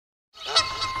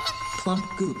Plump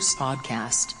Goops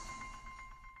Podcast.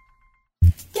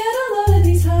 Get a load of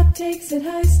these hot takes at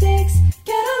high stakes.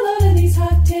 Get a load of these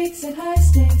hot takes at high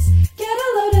stakes. Get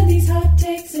a load of these hot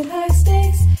takes at high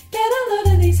stakes. Get a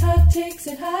load of these hot takes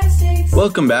at high stakes.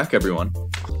 Welcome back, everyone,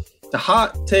 to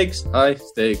Hot Takes, High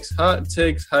Stakes. Hot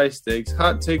Takes, High Stakes.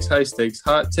 Hot Takes, High Stakes.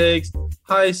 Hot Takes,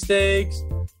 High Stakes.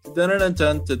 Dun dun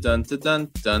dun dun dun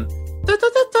dun dun.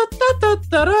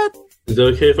 Is it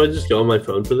okay if I just go on my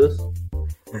phone for this?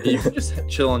 You can just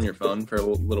chill on your phone for a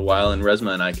little while, and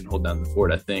Resma and I can hold down the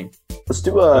fort, I think. Let's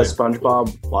do a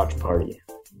SpongeBob watch party.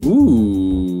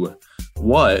 Ooh,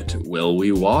 what will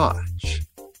we watch?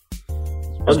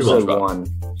 Episode SpongeBob.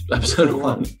 1. Episode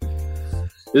 1.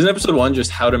 Isn't episode 1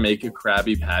 just how to make a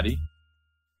Krabby Patty?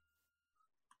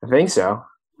 I think so.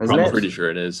 Isn't I'm it? pretty sure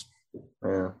it is.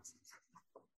 Yeah.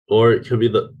 Or it could be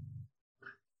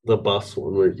the bus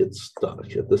one where you get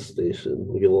stuck at the station.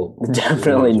 Like a little,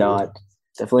 Definitely not.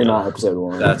 Definitely not episode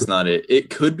 1. That's not it. It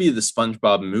could be the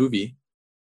SpongeBob movie.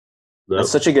 Nope. That's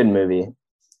such a good movie.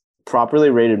 Properly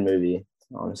rated movie,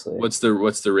 honestly. What's the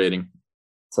rating?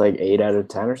 It's like 8 out of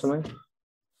 10 or something.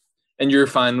 And you're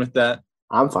fine with that?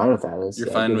 I'm fine with that. You're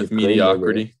fine with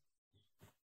mediocrity?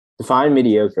 Define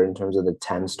mediocre in terms of the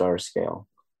 10-star scale.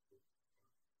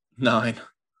 9.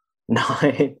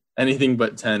 9. Anything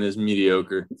but 10 is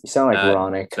mediocre. You sound like At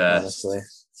Ronick, best. honestly.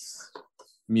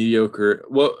 Mediocre.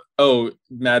 Well, oh,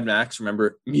 Mad Max,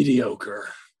 remember? Mediocre.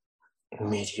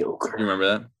 Mediocre. You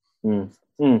remember that?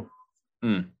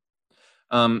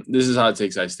 Mm. This is Hot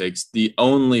Takes, High Stakes, the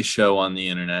only show on the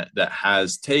internet that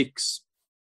has takes.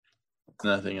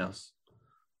 Nothing else.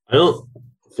 I don't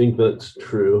think that's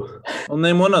true. Well,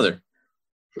 name one other.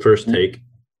 First take.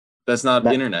 That's not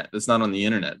Matt- internet. That's not on the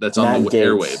internet. That's on the Matt Gaetz.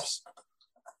 airwaves.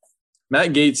 Matt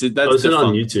Gaetz, that's Posted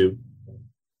on defunct. YouTube.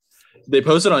 They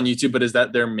post it on YouTube, but is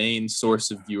that their main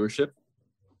source of viewership?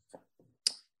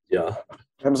 Yeah.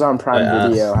 Amazon Prime I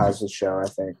Video has a show, I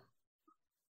think.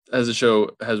 As a show,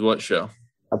 has what show?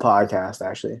 A podcast,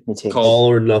 actually. Me take Call-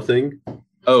 All or nothing.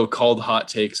 Oh, called Hot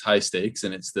Takes, High Stakes,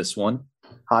 and it's this one.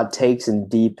 hot takes and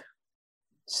deep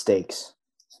stakes.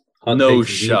 Hot No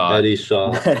takes, shot. Eddie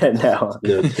Shaw. No.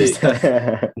 No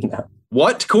take. No.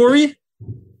 What, Corey?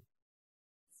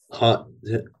 Hot.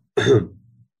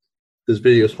 This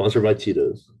video is sponsored by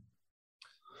Tito's.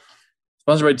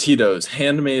 Sponsored by Tito's,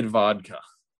 handmade vodka.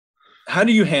 How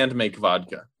do you hand make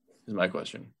vodka? Is my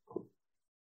question.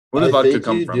 Where does I vodka think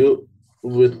come you from? do it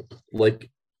with like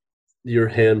your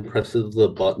hand presses the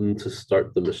button to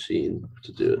start the machine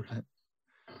to do it.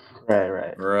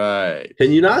 Right. Right.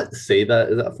 Can you not say that?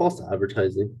 Is that false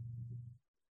advertising?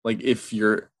 Like if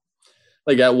you're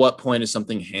like at what point is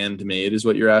something handmade is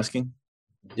what you're asking?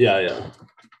 Yeah.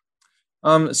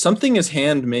 Something is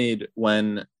handmade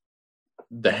when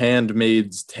the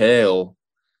Handmaid's Tale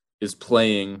is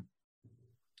playing.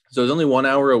 So it's only 1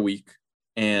 hour a week,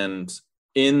 and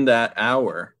in that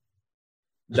hour,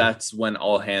 that's when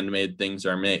all handmade things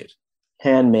are made.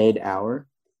 Handmade hour.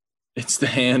 It's the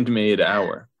handmade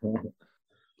hour.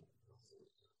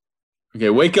 Okay,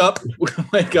 wake up.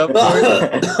 Wake up.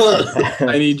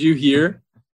 I need you here.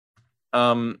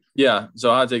 Yeah, so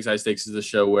Hot Takes, High Stakes is a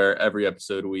show where every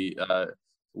episode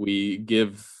we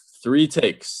give 3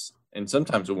 takes and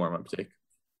sometimes a warm-up take.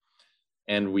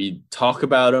 And we talk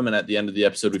about them, and at the end of the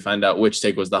episode, we find out which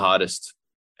take was the hottest.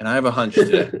 And I have a hunch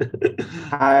today.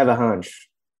 I have a hunch.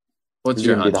 What's It's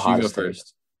your gonna be hunch? the You go hottest take.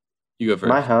 first. You go first.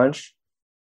 My hunch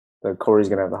that Corey's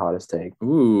going to have the hottest take. It's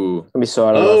Ooh. going to be so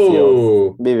out of left field.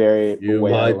 Oh, Be very you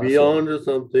way out of might left be field. onto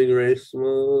something,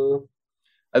 Racema.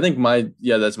 I think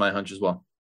that's my hunch as well.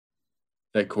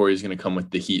 That Corey's going to come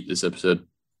with the heat this episode.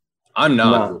 I'm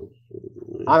not. No.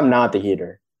 I'm not the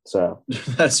heater, so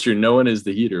That's true. No one is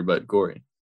the heater but Corey.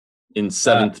 In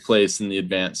 7th place in the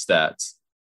advanced stats.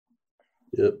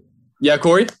 Yep. Yeah,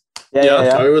 Corey? yeah. I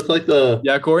started with like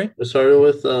Yeah, Corey? I started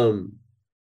with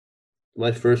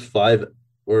my first 5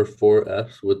 or 4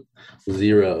 Fs with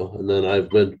 0, and then I've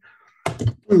been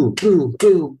boom, boom,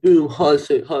 boom, boom, hot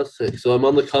sick. So I'm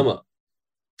on the come up.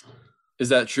 Is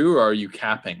that true, or are you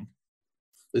capping?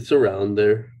 It's around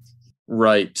there.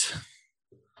 Right.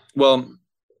 Well,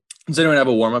 does anyone have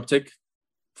a warm-up tick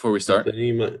before we start?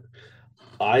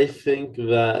 I think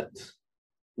that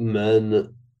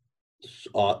men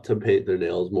ought to paint their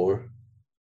nails more.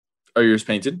 Are yours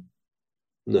painted?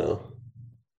 No.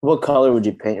 What color would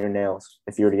you paint your nails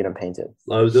if you were to get them painted?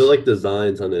 I would do like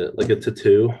designs on it, like a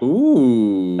tattoo.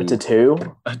 Ooh. A tattoo?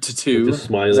 A tattoo? Just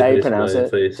smiley Is that how you face, pronounce smiley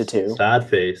it? face, Tattoo? sad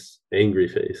face, angry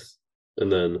face,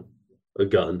 and then a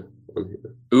gun on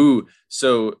here. Ooh.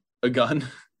 So a gun.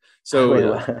 So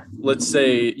Wait, let's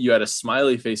say you had a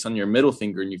smiley face on your middle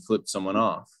finger and you flipped someone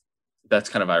off. That's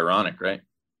kind of ironic, right?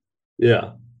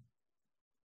 Yeah.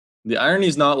 The irony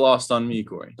is not lost on me,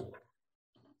 Corey.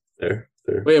 There.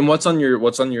 Wait, and what's on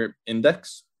your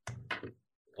index?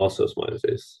 Also smiley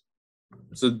face.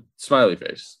 So smiley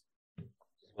face,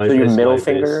 So your middle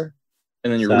finger.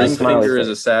 and then your Sad ring smiley finger face. is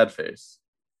a sad face,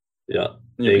 Yeah.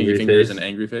 and your pinky Angry finger is face. an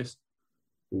angry face.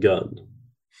 Gun.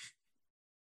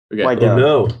 Okay, Why Oh gun?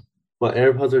 no. My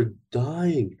AirPods are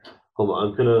dying. Hold on.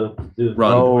 I'm gonna do the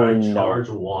Run. thing where I Oh, no. charge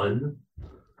one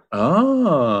and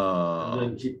oh,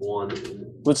 then keep one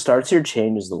in. What starts here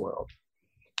changes the world.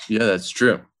 yeah, that's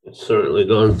true. It certainly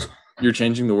does. You're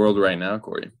changing the world right now,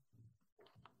 Corey.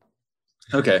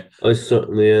 Okay, I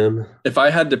certainly am. if I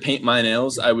had to paint my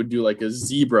nails, I would do like a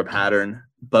zebra pattern,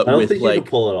 but I don't with think you like can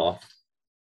pull it off.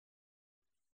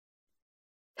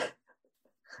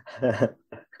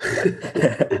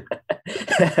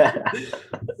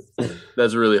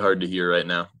 that's really hard to hear right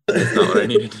now. That's not what I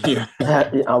needed to hear.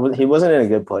 He wasn't in a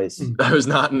good place. I was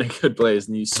not in a good place,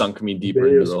 and you sunk me deeper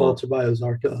Radio into the hole. sponsored by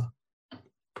Ozarka.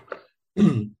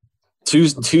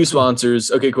 Two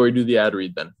sponsors. Okay, Corey, do the ad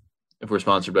read then. If we're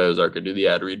sponsored by Ozarka, do the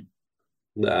ad read.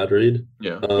 The ad read.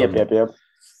 Yeah. Yep.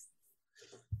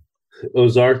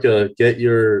 Ozarka, get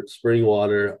your spring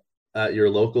water at your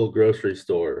local grocery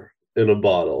store in a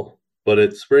bottle, but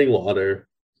it's spring water.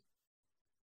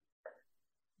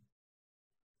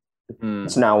 Hmm.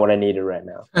 It's not what I needed right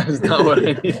now. That's not what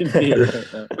I needed to hear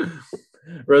right now.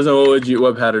 Rosa,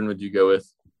 what pattern would you go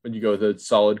with? Would you go with a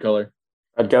solid color?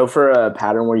 I'd go for a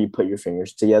pattern where you put your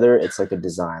fingers together. It's like a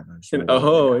design.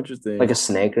 Oh, interesting. Like a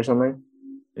snake or something.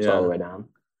 It's all the yeah. way down.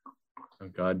 Oh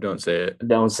God, don't say it.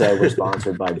 Don't say we're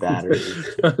sponsored by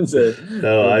batteries. Don't say it.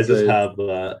 No, Don't I say just it. have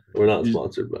that. We're not You-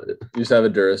 sponsored by it. You just have a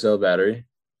Duracell battery.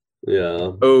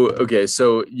 Yeah. Oh, okay.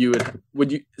 So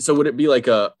would it be like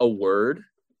a word?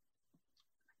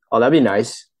 Oh, that'd be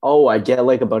nice. Oh, I get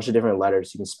like a bunch of different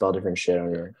letters. You can spell different shit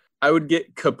on your. I would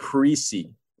get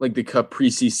caprese, like the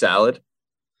caprese salad.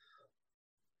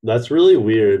 That's really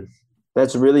weird.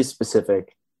 That's really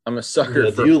specific. I'm a sucker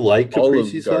Yeah, for do you like all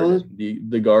caprese of garden, salad?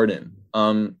 the garden.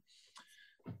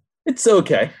 It's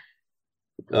okay.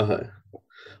 Okay.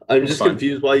 I'm It's just fine.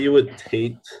 confused why you would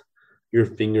taint your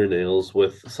fingernails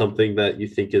with something that you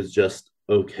think is just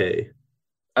okay.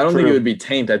 I don't think it True. would be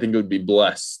taint. I think it would be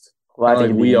blessed. Well, I Kinda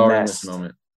think like we it'd be are in this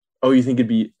moment. Oh, you think it'd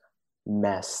be?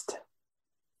 messed.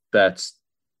 That's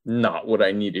not what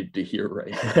I needed to hear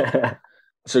right now.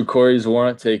 So Corey's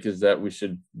warrant take is that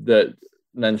that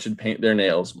men should paint their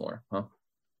nails more, huh?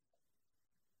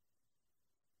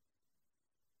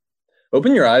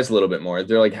 Open your eyes a little bit more.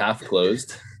 They're like half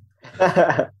closed.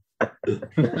 That's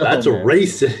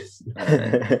racist.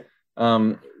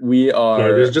 We Sorry,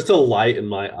 are. there's just a light in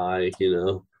my eye, you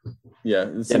know. Yeah,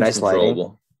 it seems nice lighting.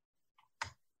 controllable.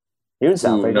 You in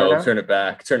South Ooh, Lake no, right now? turn it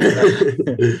back. Turn it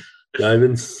back. I'm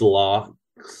in slocks.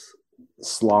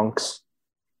 Slonks.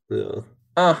 Yeah.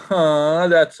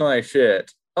 That's my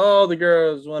shit. All the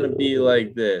girls want to be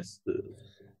like this.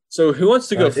 So who wants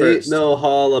to go I first? Ain't no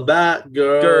holla back,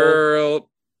 girl. Girl.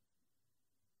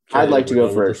 I'd like to go We're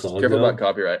done with the first. song Careful now? about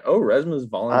copyright. Oh, Resma's I'd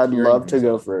volunteering. love to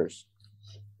go himself. first.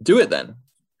 Do it then.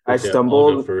 I Okay, I'll go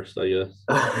stumbled. first, I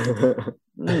guess.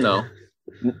 No.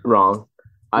 Wrong.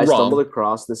 I Wrong. stumbled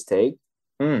across this take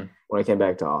Mm. when I came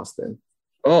back to Austin.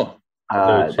 Oh,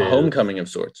 Uh, Okay. a homecoming of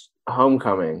sorts.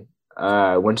 homecoming.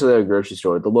 Went to the grocery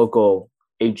store, the local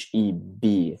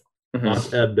HEB.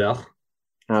 Not Ed Bell.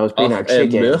 And I was picking out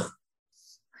chicken.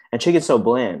 And chicken's so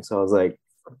bland. So I was like,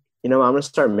 I'm going to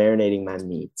start marinating my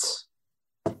meats.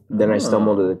 Then I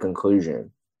stumbled to the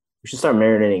conclusion. We should start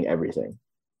marinating everything.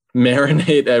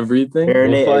 Marinate everything.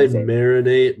 Marinate If I everything.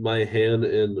 marinate my hand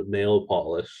in nail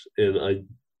polish and I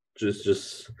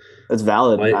just That's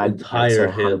valid. my I'd entire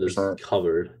say hand is 100%.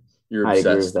 covered. You're I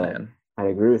agree obsessed, with that. man. I'd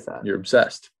agree with that. You're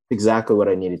obsessed. Exactly what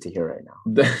I needed to hear right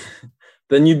now.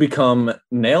 Then you become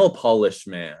nail polish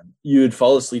man. You'd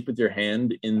fall asleep with your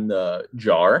hand in the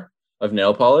jar of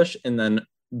nail polish, and then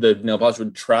the nail polish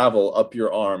would travel up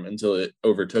your arm until it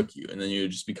overtook you, and then you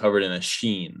would just be covered in a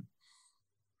sheen.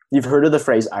 You've heard of the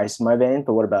phrase ice in my veins,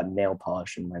 but what about nail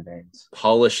polish in my veins?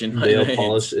 Polish in my Nail veins.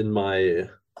 polish in my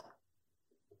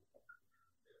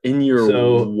In your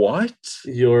So- what?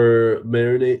 your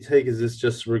marinate take. Is this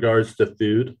just regards to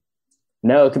food?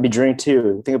 No, it could be drink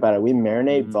too. Think about it. We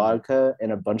marinate Mm. vodka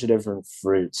and a bunch of different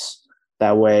fruits.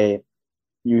 That way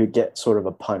you get sort of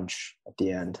a punch at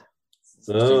the end.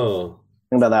 Oh,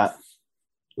 Think about that.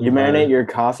 You okay. marinate your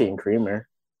coffee and creamer,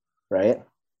 right?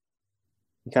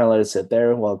 You kind of let it sit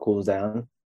there while it cools down.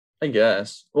 I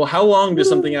guess. Well, how long does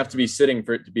something have to be sitting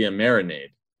for it to be a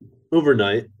marinade?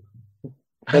 overnight.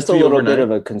 Has That's to a be little overnight. bit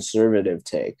of a conservative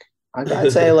take.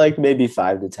 I'd say like maybe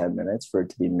 5 to 10 minutes for it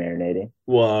to be marinating.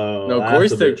 Whoa. No, that's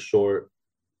Corey's a bit short.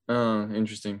 Oh,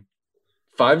 interesting.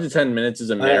 5 to 10 minutes is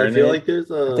a marinade. I feel like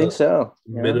there's I think so.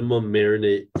 minimum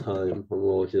marinate time. I'm gonna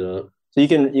look it up. So you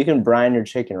can brine your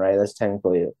chicken, right? That's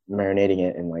technically marinating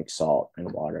it in like salt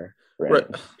and water. Right.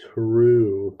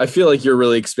 True. I feel like you're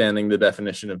really expanding the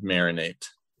definition of marinate.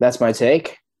 That's my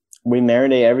take. We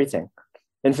marinate everything.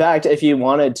 In fact, if you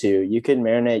wanted to, you could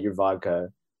marinate your vodka,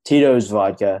 Tito's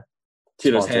vodka.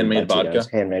 Tito's handmade vodka.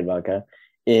 Handmade vodka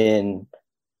in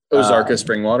Ozarka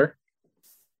spring water.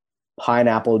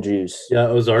 Pineapple juice. Yeah,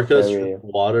 Ozarka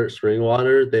water, spring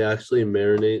water. They actually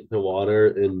marinate the water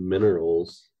in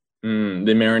minerals. They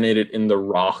marinate it in the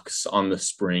rocks on the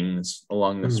springs,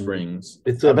 along the springs.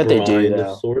 It's a I bet they do,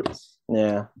 of sorts.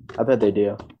 Yeah, I bet they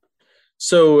do.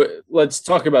 So let's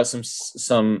talk about some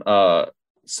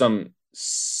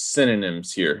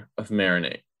synonyms here of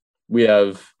marinate. We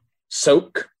have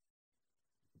soak,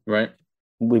 right?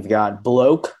 We've got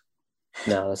bloke.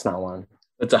 No, that's not one.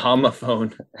 That's a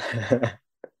homophone.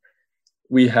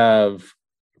 We have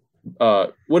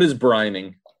what is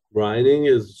brining? Brining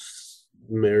is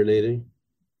marinating.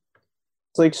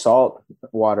 It's like salt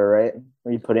water, right?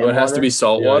 When you put in it has to be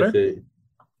salt water?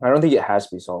 I don't think it has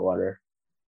to be salt water.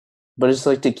 But it's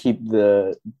like to keep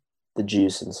the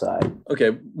juice inside. Okay.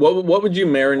 What would you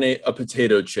marinate a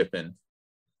potato chip in?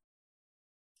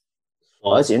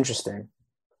 Oh, that's interesting.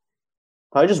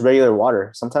 Probably just regular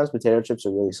water. Sometimes potato chips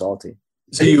are really salty.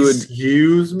 So you would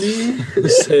excuse me?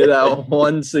 Say that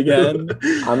once again.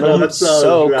 I'm gonna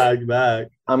soak. Drag back.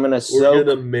 I'm gonna soak. We're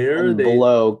gonna marinate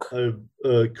bloke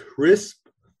a crisp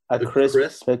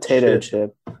potato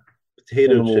chip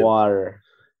in water.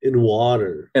 In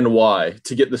water. And why?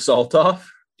 To get the salt off?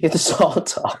 Get the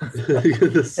salt off.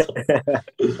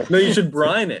 No, you should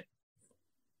brine it.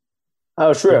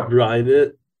 Oh, true. Brine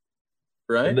it.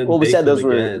 Right? Well, we said those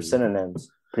were synonyms,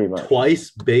 pretty much.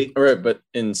 Twice baked. All right, but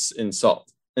in salt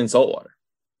water.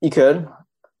 You could.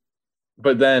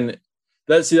 But then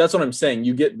that's what I'm saying.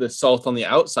 You get the salt on the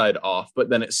outside off, but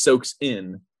then it soaks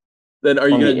in. Then are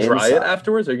you going to dry it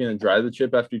afterwards? Are you going to dry the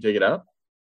chip after you take it out?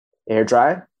 Air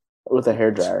dry? With a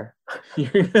hair dryer.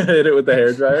 You're going to hit it with a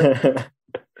hair dryer?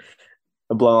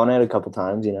 Blow on it a couple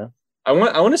times, you know. I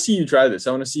want to see you try this.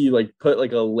 I want to see you like put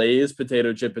like a Lay's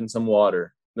potato chip in some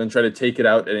water, then try to take it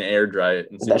out and air dry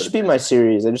it. And see that should be my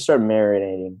series. I just start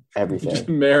marinating everything. Just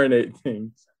marinate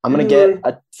things. I'm gonna get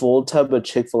a full tub of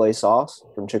Chick-fil-A sauce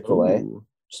from Chick-fil-A.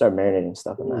 Start marinating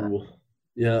stuff in that.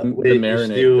 Yeah, the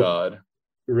marinade god.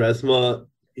 Resma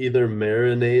either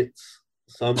marinates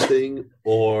something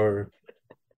or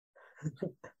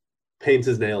paints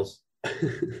his nails.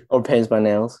 Or paints my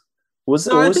nails. What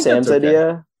was Sam's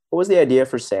idea? What was the idea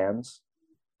for Sam's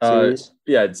series?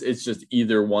 Yeah, it's just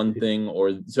either one thing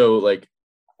or so like.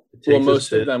 Well,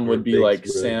 most of them would be like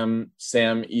Sam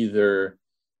either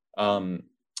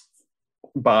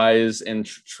buys and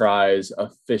tries a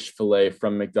fish fillet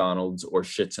from McDonald's or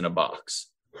shits in a box.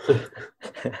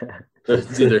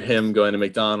 It's either him going to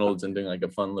McDonald's and doing like a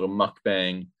fun little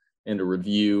mukbang and a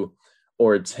review,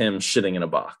 or it's him shitting in a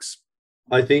box.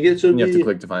 I think it should be. You have to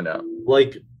click to find out.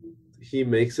 Like he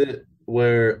makes it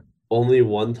where only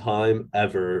one time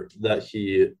ever that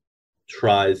he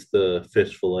tries the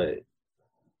fish fillet,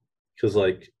 because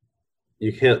like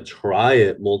you can't try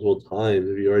it multiple times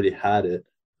if you already had it.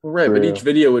 Well, right, but each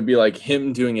video would be like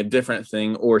him doing a different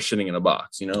thing or shitting in a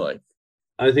box. You know, like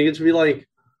I think it should be like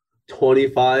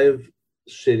 25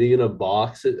 shitting in a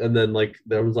box, and then like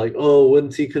there was like, oh,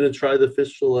 when's he gonna try the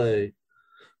fish fillet?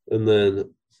 And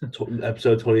then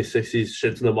episode 26 he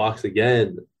shits in a box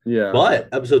again. Yeah, but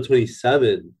episode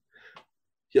 27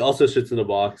 he also shits in a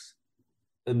box,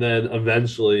 and then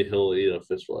eventually he'll eat a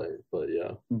fish fillet. But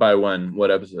yeah, by when? What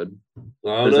episode? I don't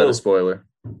know. Is that a spoiler?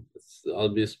 That'll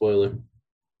be a spoiler.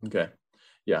 Okay,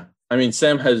 yeah. I mean,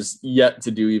 Sam has yet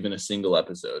to do even a single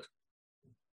episode.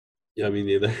 Yeah, me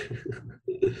neither.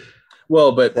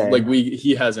 Well, but like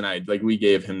he has an idea. Like we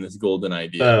gave him this golden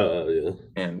idea. Oh yeah,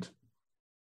 and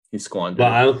he squandered.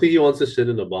 But I don't think he wants to shit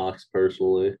in a box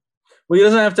personally. Well, he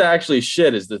doesn't have to actually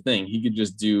shit is the thing. He could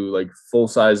just do like full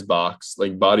size box,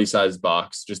 like body size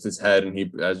box, just his head, and he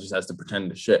just has to pretend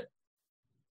to shit.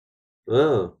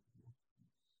 Oh,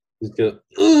 he's gonna.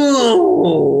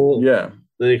 Oh! Yeah.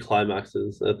 Then he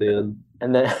climaxes at the end.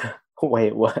 And then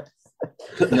wait, what?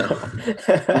 No.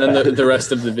 And then the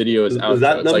rest of the video is out.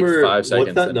 That number? Like 5 seconds.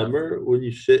 What's that number when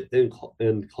you shit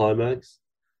in climax?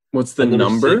 What's the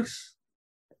number?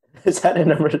 Is that a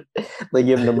number? Like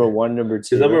you have number 1, number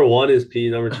 2. Number 1 is pee.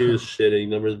 Number 2 is shitting.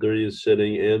 Number 3 is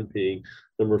shitting and peeing.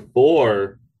 Number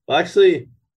 4, well, actually,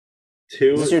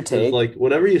 2 Is this your is take? like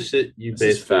whenever you sit, you This is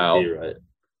basically foul. pee, right?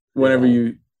 Whenever Yeah.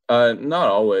 you, not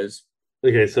always.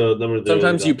 Okay, so number 3.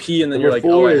 Sometimes you pee and then Number you're like,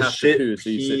 4 oh, I is have to shit, poo, so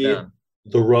you sit pee, down.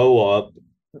 throw up.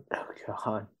 Oh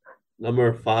god.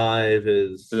 Number 5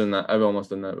 is I've almost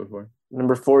done that before.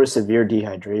 Number 4 is severe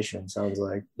dehydration. Sounds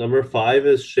like. number 5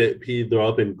 is shit, pee, throw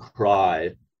up, and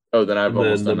cry. Oh, then I've And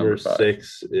almost then done number 5.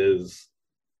 6 is,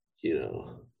 a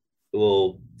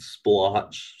little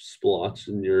splotch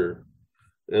in the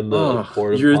Oh,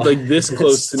 porta you're potty. like this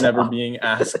close to never Stop. being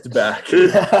asked back.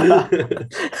 Yeah,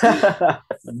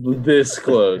 This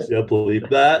close. bleep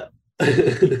that.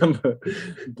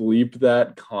 Bleep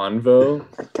that convo.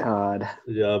 God.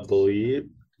 Yeah, bleep.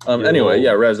 Anyway,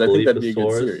 yeah, Rez, I think that'd be a good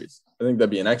Bleeposaurus. series. I think that'd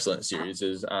be an excellent series.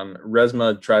 Is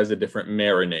Resma tries a different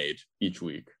marinade each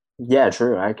week. Yeah,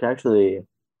 true. I could actually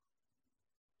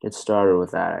get started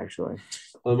with that. Actually,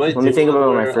 I might Let me do think one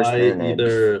about my where first I marinade.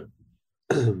 either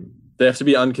They have to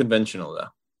be unconventional though.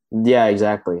 yeah,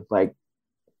 exactly. Like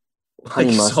honey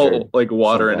Like mustard. salt, like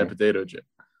water in a something. potato chip.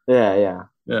 Yeah.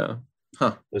 Yeah.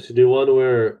 I should do one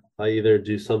where I either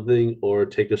do something or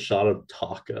take a shot of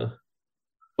Taka.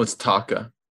 What's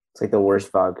Taka? It's like the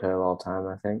worst vodka of all time.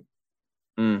 I think.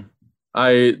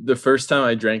 The first time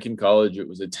I drank in college, it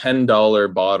was a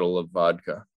 $10 bottle of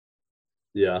vodka.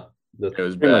 Yeah, that's It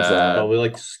was Pretty much bad. that. probably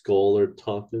like Skull or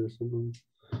Taka or something.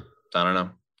 I don't know.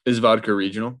 Is vodka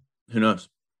regional? Who knows?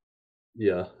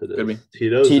 Yeah, it Could is. be.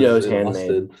 Tito's is in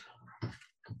handmade. Austin.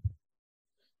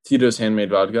 Tito's handmade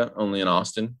vodka, only in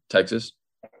Austin, Texas.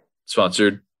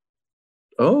 Sponsored.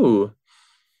 Oh.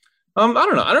 I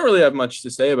don't know. I don't really have much to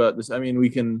say about this. I mean, we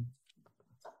can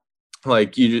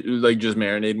just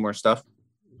marinate more stuff.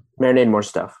 Marinate more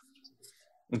stuff.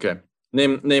 Okay.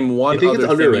 Name one You think other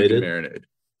it's thing you underrated? can marinate.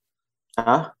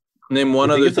 Huh? Name one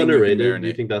You other think it's thing underrated? you Do can you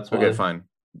marinate. think that's why? Okay, fine.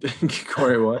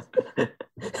 Corey, what?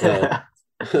 Yeah.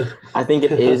 I think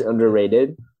it is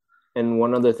underrated. And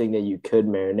one other thing that you could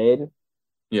marinate,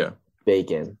 Yeah.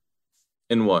 bacon.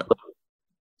 In what?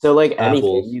 So like Apples.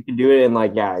 anything, you can do it in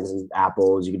like it's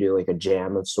apples. You can do like a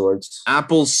jam of sorts.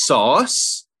 Apple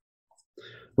sauce?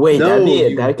 Wait,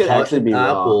 you that could cut actually an be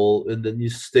raw. apple and then you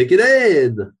stick it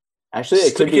in. Actually,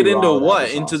 it could Stick be it into raw with what?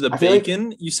 applesauce. Into the I feel like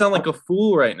bacon? You sound like a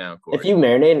fool right now, Corey. if you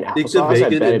marinate in Stick the applesauce, I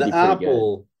bacon bet in it'd be the pretty good.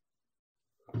 apple.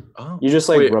 Oh. You just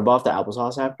like Wait. rub off the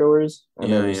applesauce afterwards,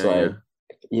 and then it's like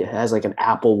it has like an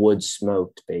applewood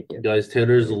smoked bacon. Guys,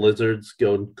 Tanner's lizard's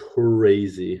going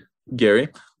crazy. Gary,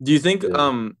 do you think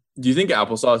Yeah. do you think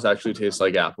applesauce actually tastes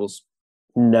like apples?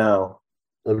 No,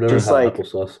 I've never Just had like-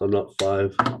 applesauce. I'm not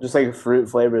 5. just like fruit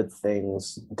flavored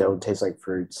things don't taste like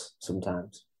fruits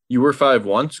sometimes. You were 5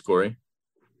 once, Corey.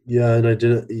 Yeah, and I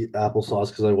didn't eat applesauce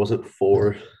because I wasn't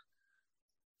 4.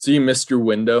 So you missed your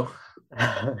window.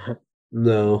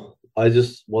 No, I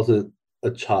just wasn't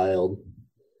a child.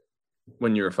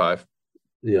 When you were 5.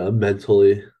 Yeah,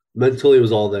 mentally. Mentally, it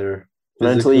was all there.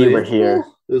 Mentally, you were Physically, here.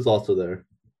 It was also there.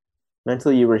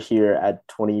 Mentally, you were here at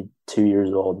 22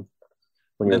 years old.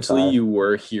 When you were Mentally, 5. you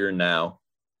were here now.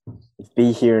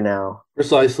 Be here now.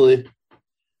 Precisely.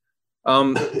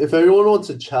 Um, If everyone wants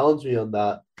to challenge me on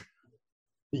that,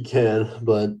 you can,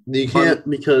 but you can't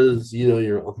because you know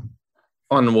you're wrong.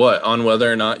 on what? On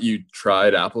whether or not you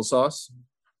tried applesauce?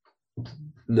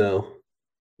 No.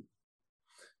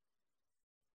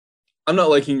 I'm not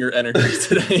liking your energy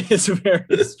today. It's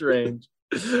very strange.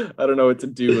 I don't know what to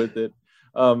do with it.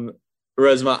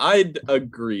 Resma, I'd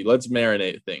agree. Let's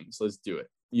marinate things. Let's do it.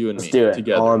 You and Let's me do it.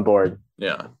 together. All on board.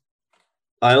 Yeah.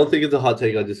 I don't think it's a hot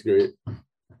take. I disagree.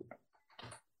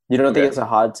 You don't think Okay. it's a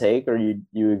hot take, or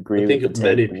you agree I think with the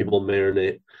many take? people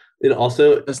marinate. And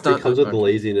also, That's it not- comes with okay.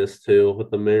 laziness too, with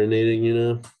the marinating, you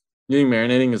know? You think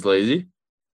marinating is lazy?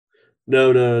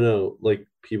 No. Like,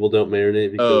 people don't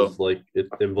marinate because, like, it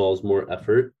involves more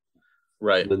effort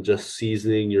Right. than just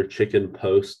seasoning your chicken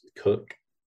post-cook.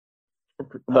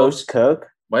 Post cook.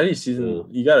 Why do you season? Yeah.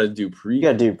 You gotta do pre. You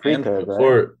gotta do and pre-cook, cook. right?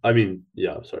 Or, I mean,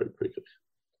 yeah, I'm sorry, pre-cook.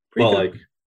 Pre-cook. Well, like,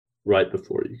 right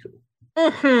before you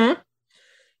cook.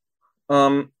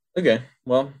 Okay.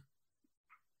 Well.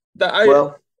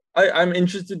 I'm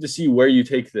interested to see where you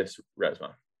take this,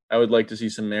 Resma. I would like to see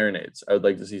some marinades. I would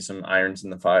like to see some irons in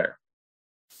the fire.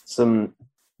 Some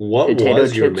What Potato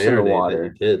was your chips in the marinade water. that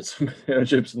you did? Some potato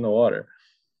chips in the water.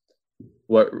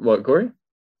 What, Corey?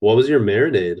 What was your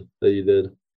marinade that you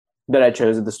did? that I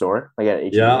chose at the store, like at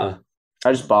H-E-B. Yeah.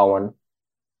 I just bought one. It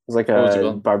was like What was it a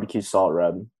called? barbecue salt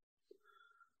rub.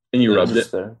 And you Yeah, rubbed it.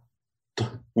 Just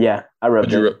yeah, I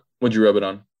rubbed What'd you rub it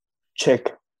on?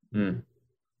 Chick.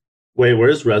 Wait,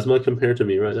 where's Resma compared to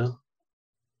me right now?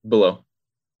 Below.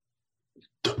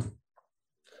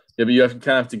 Yeah, but you kind of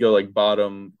have to go like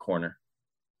bottom corner.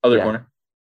 Other Yeah. corner.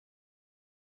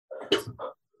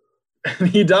 And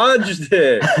he dodged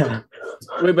it.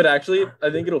 Wait, but actually, I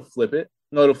think it'll flip it.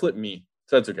 No, it'll flip me.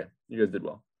 So that's okay. You guys did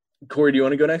well. Corey, do you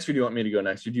want to go next or do you want me to go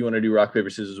next? Or do you want to do rock, paper,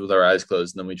 scissors with our eyes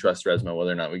closed and then we trust Resmo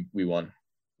whether or not we won?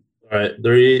 All right.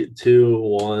 3, 2,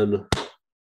 1.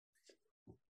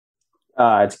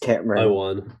 It's Cameron. I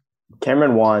won.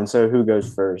 Cameron won, so who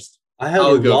goes first? I had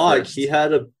I'll a go lock. first. He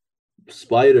had a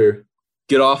spider.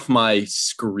 Get off my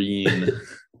screen.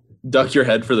 Duck your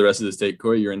head for the rest of this take,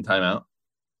 Corey. You're in timeout.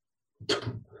 That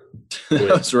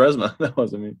was Resma. That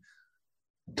wasn't me.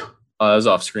 That was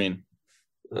off screen.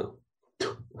 Oh.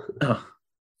 Oh.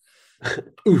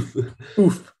 Oof.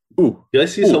 Oof. Ooh. Did I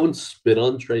see someone spit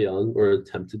on Trae Young or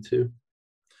attempted to?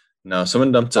 No,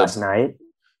 someone dumped Last night?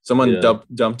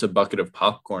 dumped a bucket of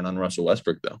popcorn on Russell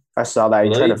Westbrook, though. I saw that.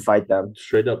 He tried to fight them.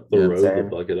 Straight up Yeah, throw the same.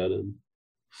 bucket at him.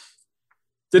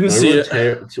 Didn't see it.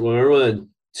 Remember when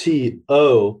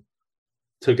T.O.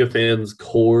 took a fan's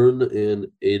corn and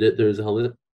ate it through his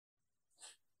helmet?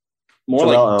 More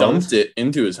Terrell like Owens? dumped it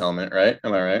into his helmet, right?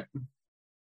 Am I right?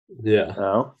 Yeah.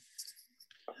 No.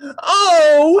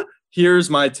 Oh, here's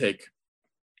my take.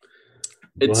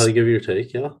 Go ahead and give your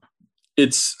take, yeah?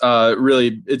 It's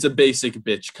really it's a basic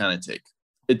bitch kind of take.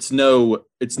 It's no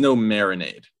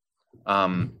marinade.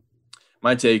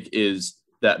 My take is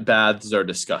that baths are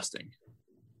disgusting.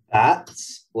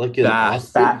 Bats? Like in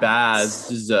Austin?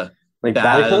 Baths. Like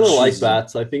Bad. I kind of like Jesus.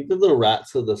 bats. I think they're the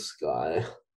rats of the sky.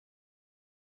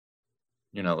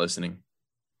 You're not listening.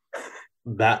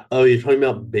 Oh, you're talking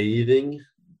about bathing?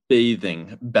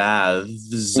 Bathing,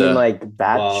 baths. You mean like Wow.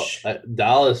 batch?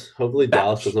 Dallas, hopefully Batch.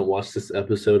 Dallas doesn't watch this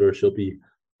episode or she'll be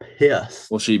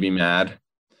pissed. Will she be mad?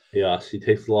 Yeah, she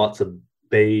takes lots of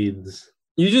bathes.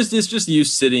 It's just you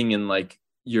sitting in like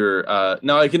your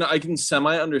now I can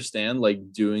semi understand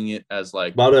like doing it as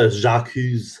like About a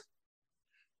jacuzzi.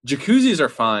 jacuzzis are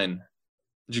fine.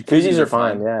 Koozies are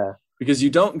fine, yeah. Because you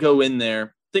don't go in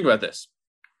there. Think about this.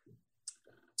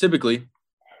 Typically,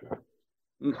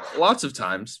 lots of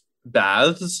times,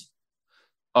 baths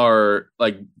are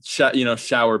like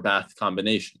shower bath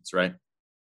combinations, right?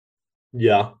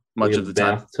 Yeah. Much like a of the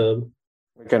time. bathtub.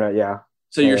 Yeah.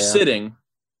 So you're Yeah. sitting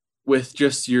with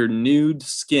just your nude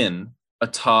skin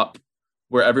atop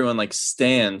where everyone like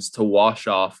stands to wash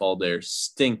off all their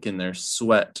stink and their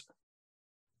sweat.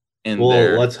 And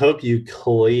Well, let's hope you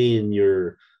clean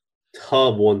your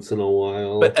tub once in a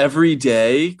while. but every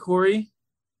day, Corey,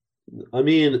 I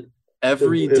mean,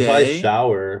 every if I day,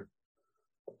 shower,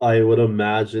 I would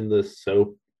imagine the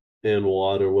soap and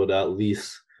water would at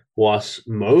least wash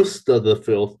most of the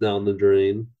filth down the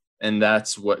drain. and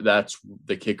that's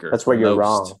the kicker. That's where you're Most.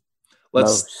 wrong.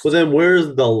 Let's Most. But then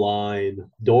where's the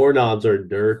line? Doorknobs are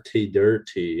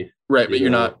dirty. right, but you you're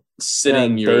know. not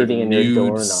sitting your bathing in your nude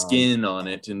doorknob. skin on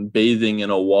it and bathing in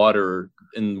water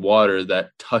that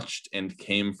touched and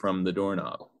came from the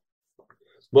doorknob.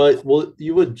 But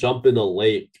you would jump in a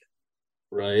lake,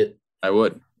 right? I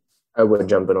would. I would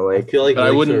jump in a I lake. feel like But I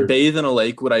lakes wouldn't are- bathe in a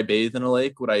lake. Would I bathe in a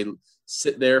lake? Would I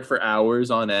sit there for hours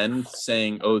on end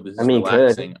saying, "Oh, this is I mean, you could.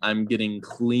 relaxing. I'm getting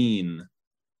clean."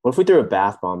 What if we threw a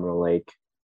bath bomb in a lake?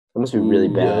 That must be really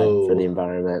Ooh, bad yo. for the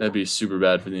environment. That'd be super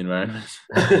bad for the environment.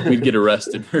 We'd get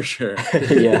arrested for sure.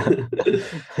 Yeah.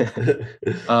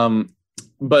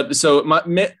 But so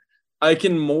I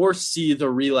can more see the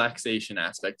relaxation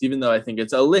aspect, even though I think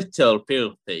it's a little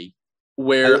filthy.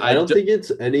 Where I don't think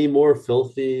it's any more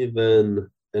filthy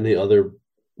than any other.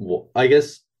 I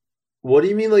guess. What do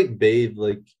you mean, like bathe?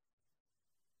 Like,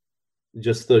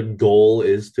 just the goal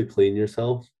is to clean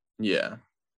yourself. Yeah.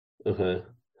 Okay.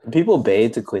 Do people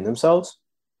bathe to clean themselves?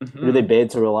 Or do they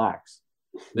bathe to relax?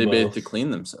 They Both. bathe to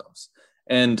clean themselves.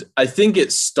 And I think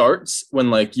it starts when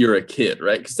like you're a kid,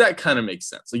 right? Because that kind of makes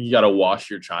sense. Like you got to wash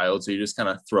your child, so you just kind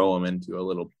of throw them into a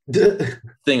little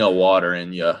thing of water,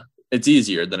 and it's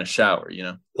easier than a shower, you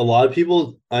know. A lot of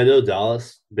people I know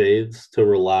Dallas bathes to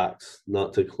relax,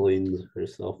 not to clean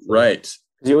herself. Right.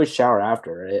 'Cause you always shower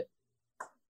after, right?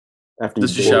 After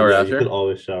Does she bathe. shower yeah, after? You could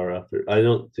always shower after. I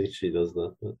don't think she does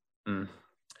that. But.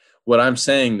 What I'm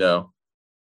saying though,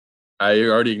 I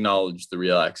already acknowledged the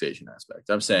relaxation aspect.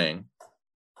 I'm saying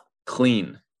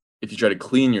clean. If you try to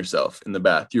clean yourself in the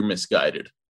bath, you're misguided.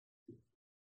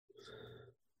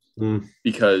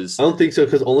 Because I don't think so,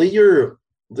 because only your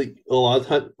a lot of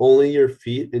time only your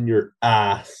feet and your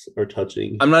ass are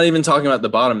touching. I'm not even talking about the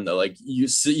bottom though. Like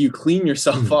you clean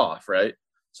yourself off, right?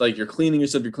 So like you're cleaning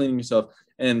yourself,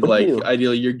 and What do like you-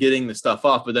 ideally you're getting the stuff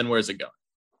off, but then where's it going?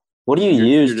 What do you You're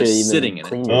use just to even sitting in it.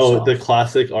 clean Oh, yourself? the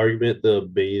classic argument, the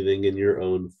bathing in your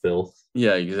own filth.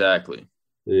 Yeah, exactly.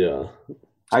 Yeah.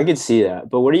 I could see that.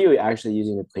 But what are you actually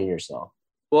using to clean yourself?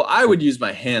 Well, I would use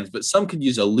my hands, but some could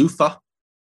use a loofah.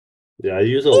 Yeah, I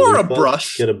use a Or a loofah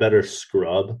brush. to get a better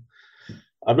scrub.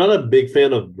 I'm not a big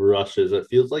fan of brushes. It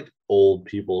feels like old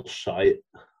people shite.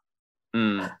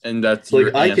 And that's Like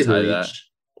you're I can anti reach.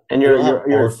 And I don't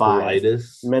you're have 5.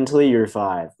 arthritis. Mentally, you're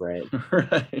 5, right?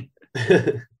 that.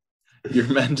 Right. You're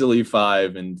mentally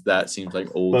 5, and that seems like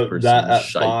old But person that at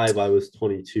shite. 5, I was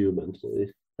 22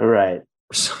 mentally. All right.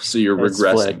 So you're It's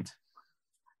regressing. flipped.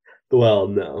 Well,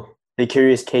 no. The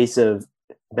curious case of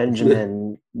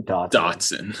Benjamin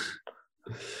Dotson.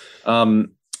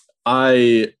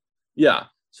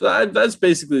 So that's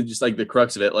basically just like the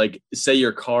crux of it. Like, say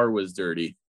your car was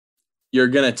dirty, you're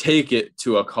gonna take it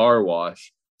to a car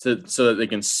wash so that they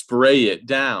can spray it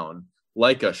down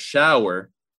like a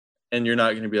shower, and you're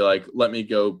not gonna be like, let me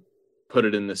go put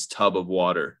it in this tub of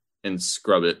water and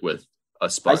scrub it with a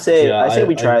sponge. I say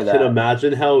we try that. I can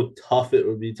imagine how tough it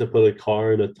would be to put a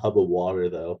car in a tub of water,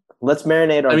 though. Let's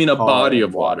marinate our a car body in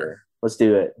of water. Let's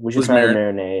do it. We should Let's try to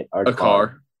marinate our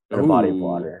car. in a body of Ooh.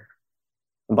 water.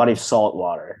 A body of salt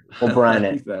water. We'll brine I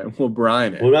like it. that. We'll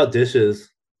brine it. What about dishes?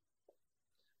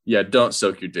 Yeah, don't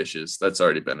soak your dishes. That's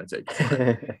already been a take.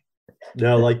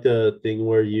 No, like the thing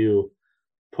where you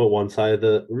put one side of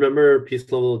the. Remember Peace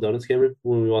Level Donuts, Cameron,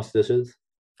 when we washed dishes?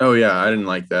 Oh yeah, I didn't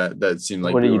like that. That seemed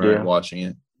like What we do you weren't do? washing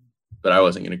it, but I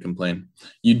wasn't going to complain.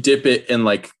 You dip it in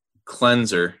like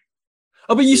cleanser.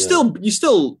 Oh, but you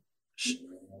still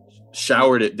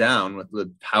showered it down with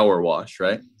the power wash,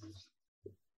 right?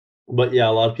 But yeah,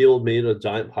 a lot of people made a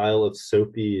giant pile of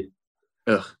soapy,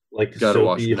 Ugh, like gotta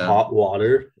wash soapy it down. hot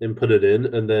water and put it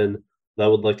in, and then that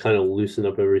would like kind of loosen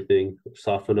up everything,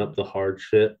 soften up the hard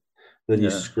shit. Then you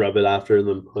Yeah. scrub it after, and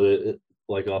then put it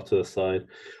like off to the side,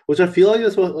 which I feel like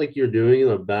that's what like you're doing in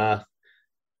a bath.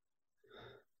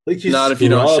 Like you Not if you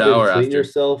don't scrub and shower clean after.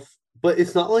 yourself, but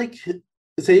it's not like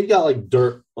say you've got like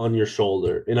dirt on your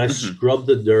shoulder, and I Mhm. scrub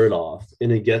the dirt off,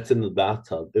 and it gets in the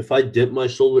bathtub. If I dip my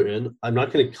shoulder in, I'm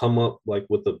not going to come up like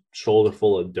with a shoulder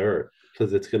full of dirt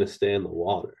because it's going to stay in the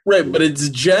water. Right, but it's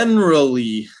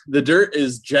generally the dirt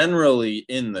is generally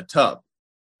in the tub.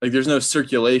 Like there's no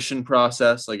circulation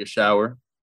process like a shower.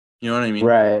 You know what I mean?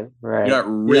 Right. You're not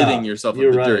ridding yourself of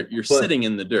you're the right, dirt. You're but sitting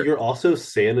in the dirt. You're also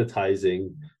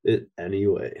sanitizing it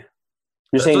anyway.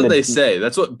 That's what they say.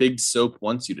 That's what Big Soap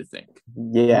wants you to think.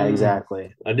 Yeah,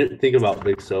 exactly. I didn't think about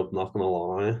Big Soap, not going to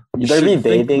lie. You better be should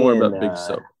think bathing more in, about Big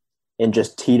Soap. In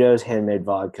just Tito's handmade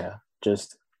vodka.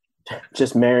 Just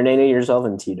marinating yourself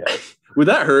in Tito's. Would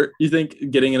that hurt? You think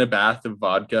getting in a bath of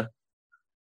vodka?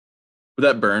 Would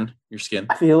that burn your skin?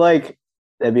 I feel like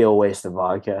that'd be a waste of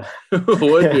vodka. It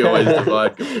would be a waste of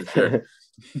vodka for sure.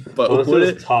 But Unless would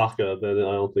it was it? Taka, then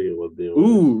I don't think it would be.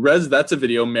 Ooh, Rez, that's a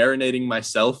video marinating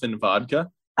myself in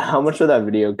vodka. How much would that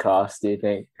video cost, do you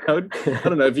think? I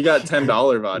don't know if you got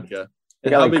 $10 vodka. You And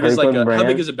got, how like, big is Kirkland how brand?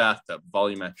 big is a bathtub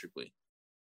volumetrically?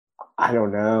 I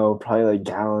don't know. Probably like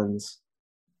gallons.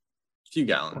 A few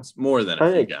gallons, more than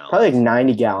a few gallons. Probably like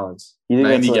 90 gallons. You think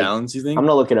 90 that's, like- gallons, you think? I'm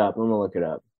gonna look it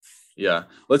up. Yeah.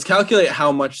 Let's calculate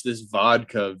how much this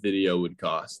vodka video would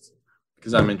cost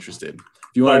because I'm interested.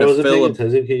 If you I wanted to wasn't fill paying a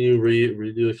attention. Can you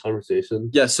redo the conversation?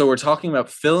 Yeah, so we're talking about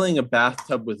filling a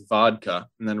bathtub with vodka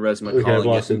and then Resma Okay, I've calling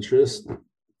lost it interest.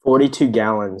 42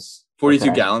 gallons. 42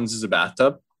 Okay. gallons is a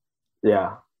bathtub.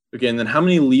 Yeah. Okay, and then how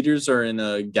many liters are in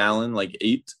a gallon? Like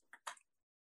 8?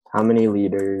 How many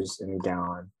liters in a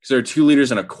gallon? Because there are 2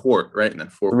 liters in a quart, right? And then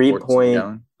 4 quarts in a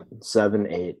gallon.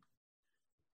 3.78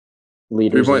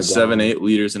 liters. 3.78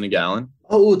 liters in a gallon.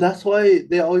 Oh, that's why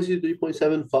they always use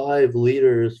 3.75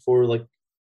 liters for like.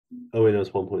 Oh wait, no, it's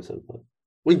 1.75.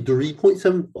 Wait,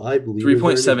 3.75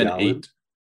 liters. in a gallon? 3.78.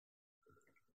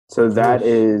 So that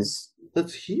is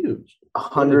That's huge.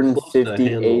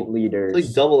 158 liters. It's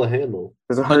like double a handle.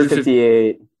 There's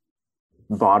 158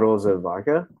 bottles of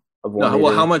vodka. Of one No,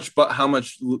 well, liter. how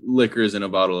much liquor is in a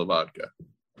bottle of vodka?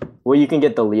 Well, you can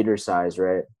get the liter size,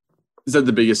 right? Is that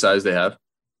the biggest size they have?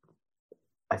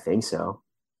 I think so.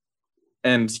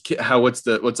 And what's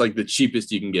like the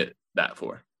cheapest you can get that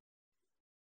for?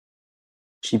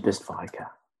 Cheapest vodka.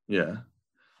 Yeah,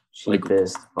 Like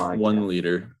Cheapest vodka. 1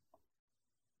 liter.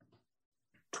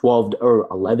 $12 or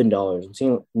 $11. I'm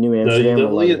seeing New No, you Amsterdam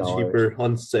definitely get $11. cheaper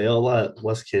on sale at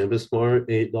West Campus Mart.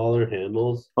 $8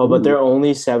 handles. Oh, but Ooh. they're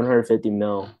only 750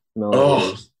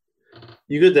 milliliters.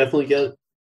 You could definitely get.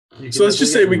 You could So let's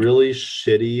just say definitely we- get really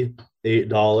shitty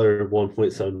 $8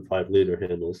 1.75 liter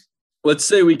handles. Let's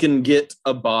say we can get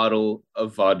a bottle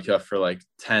of vodka for like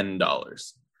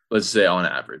 $10. Let's say on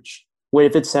average. Wait,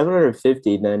 if it's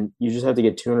 750, then you just have to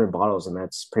get 200 bottles, and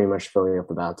that's pretty much filling up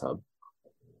the bathtub.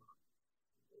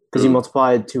 Because you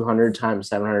multiply 200 times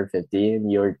 750,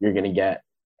 and you're gonna get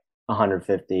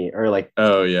 150 or like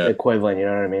Oh yeah. equivalent. You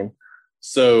know what I mean?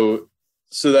 So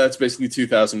that's basically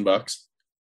 $2,000.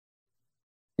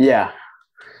 Yeah.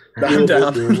 I'm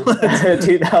down.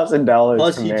 $2,000.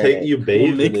 Plus, you bathe.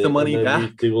 We'll make in the it, money and then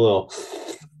back. You do a little,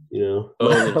 you know.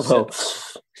 Oh, Well,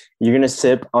 you're gonna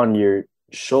sip on your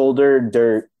shoulder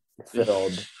dirt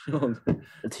filled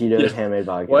Tito's handmade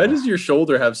vodka. Why does your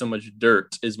shoulder have so much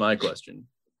dirt? Is my question.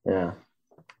 Yeah.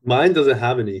 Mine doesn't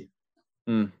have any.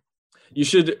 You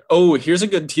should. Oh, here's a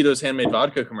good Tito's handmade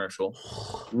vodka commercial.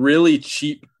 Really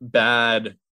cheap,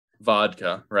 bad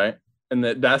vodka, right? And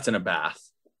that's in a bath.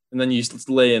 And then you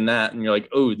lay in that, and you're like,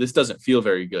 oh, this doesn't feel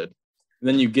very good. And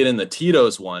then you get in the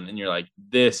Tito's one, and you're like,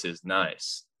 this is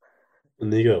nice.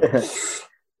 And then you go.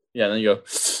 Yeah, and then you go.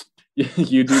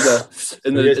 You do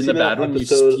in the bad one, you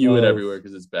spew it everywhere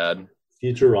because it's bad.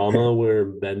 Futurama, where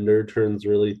Bender turns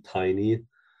really tiny,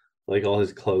 like all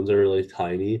his clones are really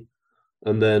tiny,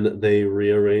 and then they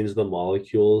rearrange the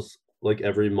molecules, like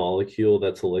every molecule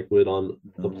that's a liquid on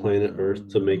the planet Earth,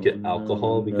 to make it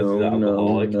alcohol because he's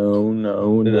alcoholic. No.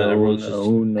 And then everyone's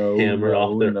just hammered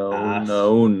off their ass.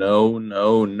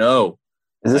 No.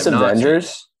 Is this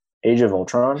Avengers? Age of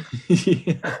Ultron?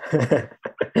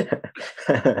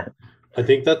 I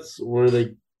think that's where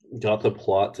they got the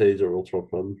plot to Age of Ultron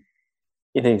from.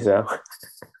 You think so?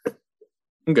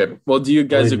 Okay. Well, do you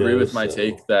guys agree with my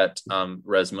take that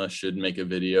Resma should make a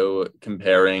video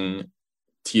comparing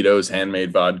Tito's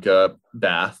handmade vodka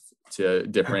bath to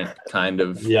different kind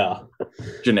of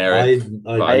generic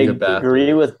vodka bath? I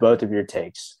agree with both of your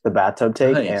takes, the bathtub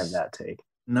take Nice. and that take.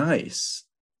 Nice.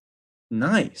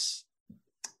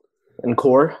 And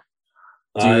Core?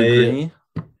 Do you agree?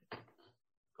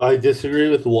 I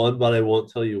disagree with one, but I won't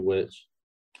tell you which.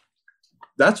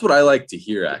 That's what I like to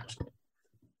hear, actually.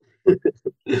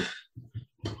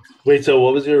 Wait, so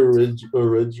what was your Ridge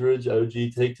OG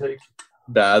take?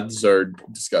 Baths are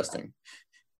disgusting.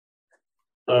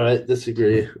 All right,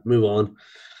 disagree. Move on.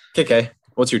 KK,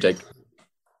 what's your take?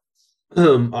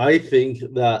 I think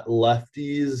that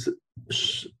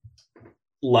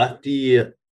lefty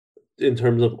in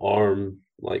terms of arm,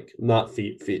 like not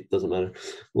feet doesn't matter.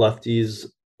 Lefties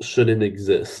shouldn't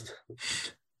exist.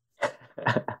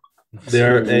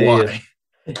 They're Why?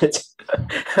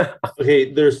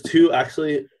 Okay, there's two.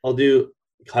 Actually, I'll do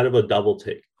kind of a double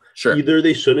take. Sure. Either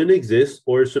they shouldn't exist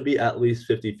or it should be at least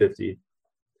 50-50.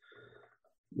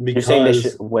 You're saying they Because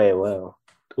should whoa.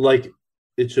 like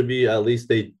it should be at least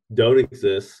they don't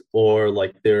exist, or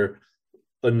like they're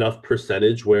enough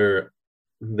percentage where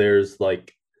there's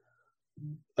like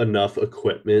enough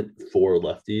equipment for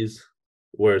lefties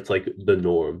where it's like the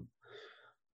norm.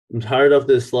 I'm tired of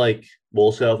this like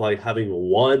bullshit of like having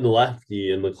one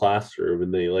lefty in the classroom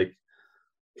and they like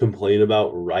complain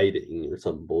about writing or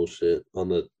some bullshit on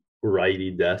the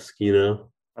righty desk, you know?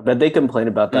 I bet they complain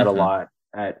about that a lot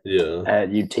at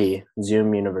UT,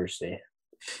 Zoom University.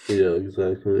 Yeah,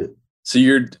 exactly. So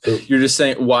you're just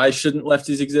saying why shouldn't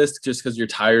lefties exist? Just because you're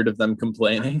tired of them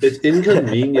complaining? It's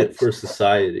inconvenient for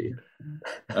society.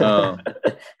 Oh,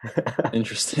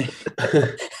 interesting.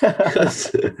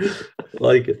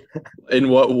 Like, in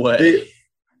what way?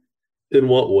 In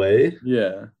what way?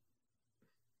 Yeah.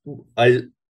 I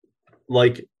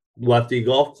like lefty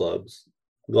golf clubs.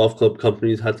 Golf club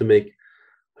companies had to make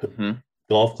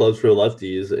golf clubs for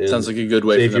lefties. And sounds like a good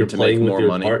way for them to make more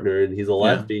money. Partner and he's a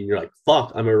lefty, and you're like,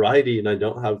 "Fuck, I'm a righty, and I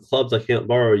don't have clubs. I can't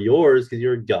borrow yours because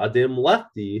you're a goddamn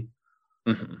lefty."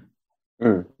 And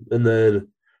then,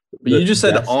 but you just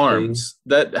said arms.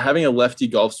 That having a lefty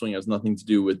golf swing has nothing to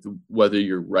do with whether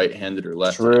you're right-handed or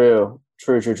lefty. True.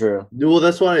 Well,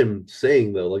 that's what I'm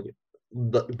saying though. Like,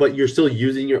 but you're still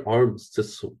using your arms to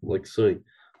like swing.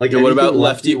 Like, what about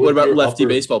lefty? What about lefty upper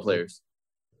baseball players?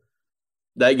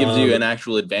 That gives you an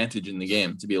actual advantage in the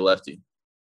game to be a lefty.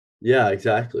 Yeah,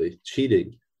 exactly.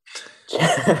 Cheating.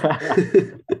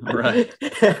 Right.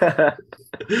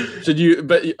 Should you?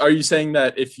 But are you saying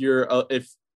that if you're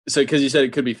because you said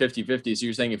it could be 50-50, so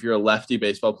you're saying if you're a lefty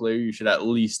baseball player, you should at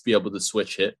least be able to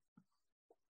switch hit?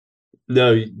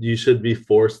 No, you should be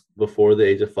forced before the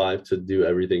age of 5 to do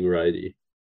everything righty.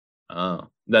 Oh,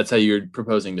 that's how you're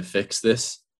proposing to fix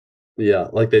this? Yeah,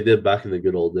 like they did back in the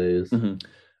good old days.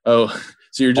 Oh,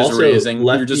 so you're just also, raising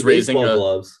like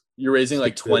gloves. You're raising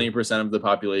like 20% of the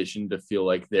population to feel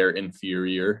like they're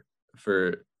inferior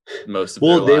for most of their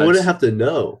lives. Well, they wouldn't have to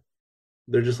know.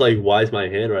 They're just like, why is my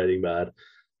handwriting bad?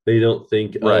 They don't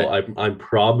think, I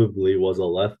probably was a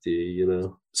lefty, you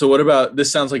know? So what about,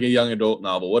 this sounds like a young adult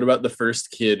novel. What about the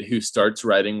first kid who starts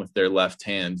writing with their left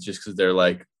hand just because they're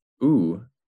like, ooh,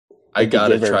 I got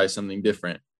to try something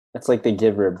different. It's like The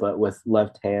Giver, but with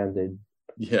left-handed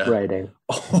Yeah. writing.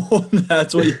 Oh,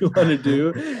 that's what you want to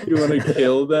do? You want to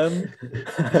kill them?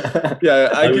 Yeah,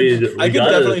 I could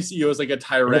definitely see you as like a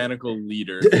tyrannical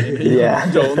leader in a young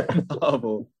adult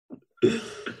novel.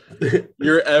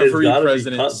 You're every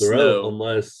President Snow.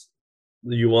 Unless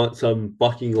you want some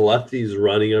fucking lefties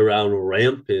running around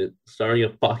rampant, starting a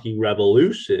fucking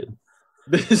revolution.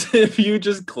 If you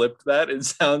just clipped that, it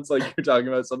sounds like you're talking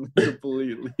about something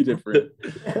completely different.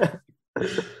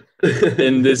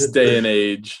 In this day and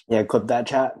age. Yeah, clip that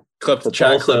chat. Clip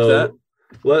that.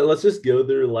 Let's just go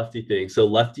through lefty things. So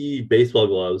lefty baseball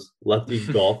gloves, lefty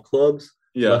golf clubs,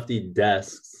 lefty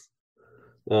desks.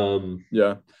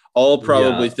 Yeah. All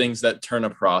probably things that turn a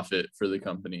profit for the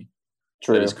company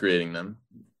that is creating them.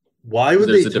 Why would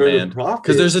they turn a profit?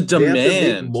 Because there's a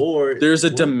demand. There's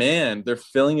a demand. They're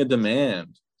filling a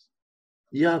demand.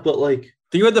 Yeah, but like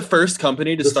think about the first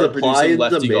company to start producing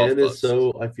lefty golf clubs.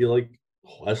 So I feel like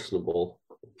questionable.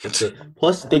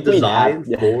 Plus the design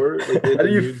for how do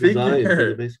you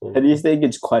figure? How do you think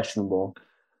it's questionable?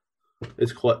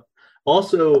 It's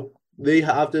also they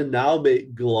have to now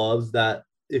make gloves that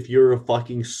if you're a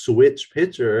fucking switch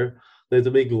pitcher, they have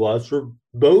to make gloves for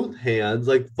both hands,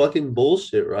 like fucking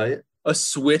bullshit, right? A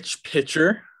switch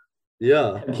pitcher?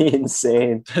 Yeah. That'd be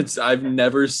insane. I've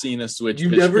never seen a switch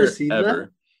You've pitcher never seen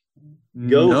ever. That?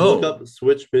 Go look up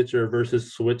switch pitcher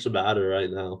versus switch batter right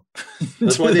now.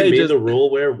 That's why they made the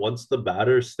rule where once the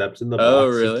batter steps in the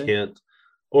box, he can't,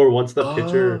 or once the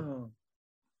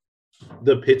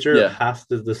pitcher has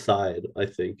to decide, I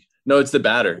think. No, it's the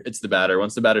batter. It's the batter.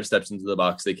 Once the batter steps into the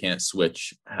box, they can't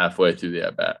switch halfway through the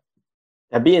at-bat.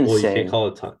 That'd be insane. Well, you can't call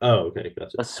it time. Oh, okay.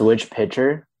 Gotcha. A switch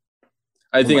pitcher?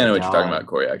 I think I know what you're talking about,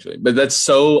 Corey, actually. But that's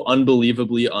so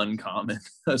unbelievably uncommon,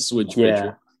 a switch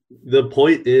pitcher. The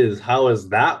point is, how is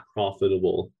that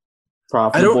profitable?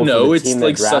 I don't know. It's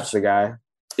like such a guy.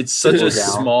 It's such a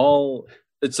small.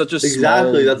 It's such a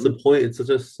exactly. That's the point. It's such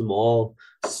a small.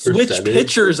 Switch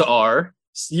pitchers are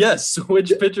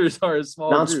switch pitchers are a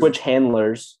small. Not group. switch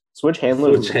handlers. Switch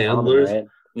handlers. Right?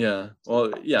 Yeah.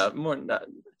 Well, yeah. More not.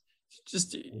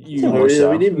 Just you.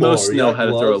 We need most more. know how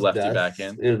to throw a lefty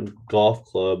backhand. In golf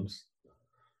clubs.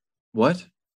 What?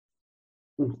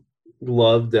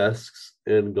 Glove desks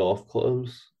and golf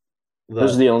clubs.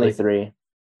 Those are the only three.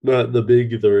 The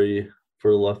big three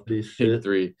for lefty shit. Big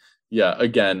three. Yeah.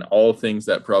 Again, all things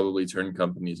that probably turn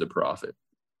companies a profit.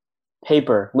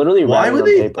 Paper. Literally. Why would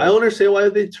they? Paper. I don't understand why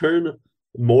would they turn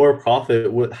more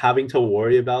profit with having to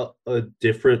worry about a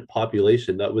different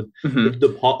population. That would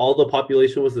if all the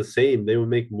population was the same, they would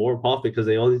make more profit because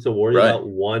they only need to worry about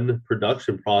one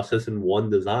production process and one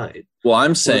design. Well,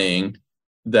 I'm saying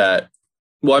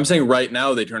right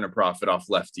now they turn a profit off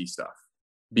lefty stuff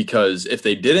because if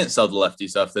they didn't sell the lefty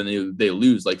stuff, then they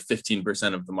lose like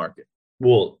 15% of the market.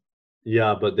 Well,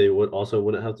 yeah, but they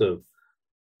wouldn't have to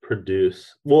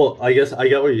produce. Well, I guess I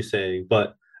get what you're saying,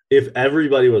 but if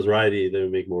everybody was righty, they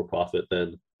would make more profit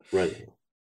than righty.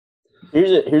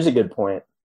 Here's a good point.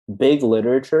 Big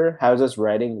literature has us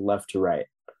writing left to right.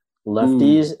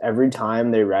 Lefties, every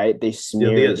time they write, they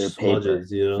smear their paper.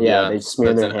 Yeah, they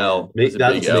smear their hand. That's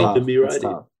make them be righty.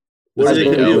 What are they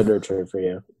going to do? Literature for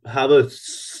you. Have a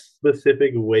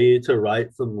specific way to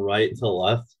write from right to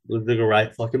left. They're going to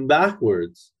write fucking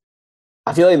backwards.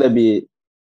 I feel like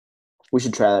we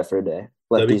should try that for a day.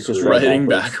 Lefties just writing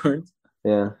backwards.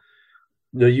 Yeah.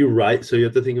 No, you write, so you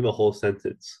have to think of a whole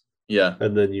sentence. Yeah.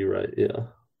 And then you write, yeah.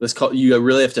 You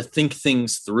really have to think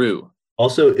things through.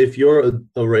 Also, if you're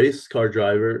a race car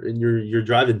driver and you're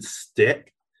driving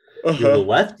stick, you're the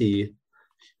lefty,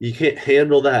 you can't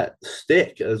handle that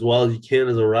stick as well as you can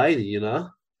as a righty, you know?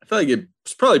 I feel like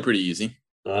it's probably pretty easy.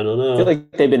 I don't know. I feel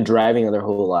like they've been driving their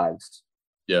whole lives.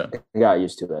 Yeah. They got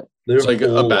used to it. It's like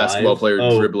a basketball player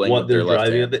dribbling with their left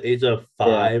hand. Driving at the age of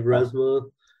 5, Resma?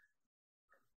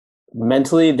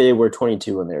 Mentally, they were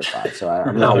 22 when they were 5, so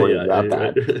I'm not worried about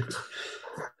that.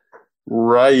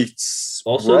 Right.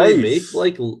 Also,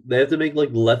 they have to make like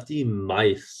lefty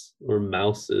mice or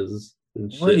mouses and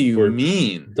shit. What do you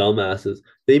mean? Dumbasses.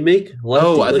 They make lefty.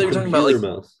 I thought you were talking about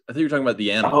mouse. I thought you were talking about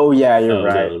the animal. Oh yeah, you're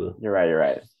right. No. You're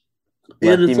right.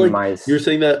 And it's like mice. You're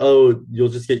saying that you'll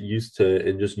just get used to it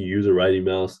and just use a righty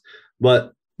mouse,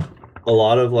 but a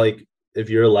lot of like if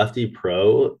you're a lefty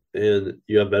pro and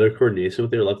you have better coordination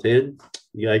with your left hand,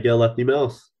 you gotta get a lefty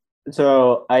mouse.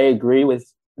 So I agree with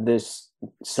this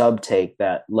sub take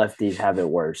that lefties have it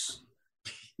worse,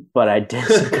 but I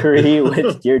disagree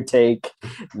with your take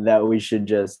that we should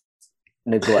just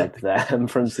neglect them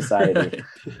from society.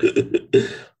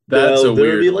 There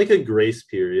would be like a grace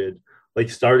period. Like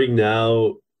starting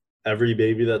now, every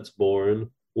baby that's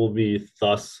born will be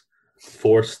thus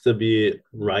forced to be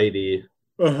righty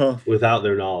without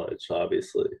their knowledge,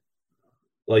 obviously.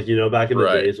 Like, back in the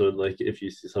Right. days when, like, if you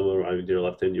see someone arriving to your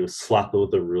left hand, you would slap them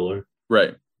with a ruler.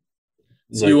 Right.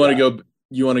 So Like you want that. to go?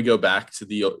 You want to go back to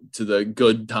the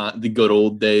good time, the good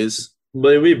old days? But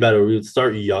it'd be better. We would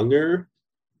start younger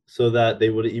so that they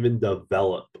would even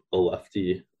develop a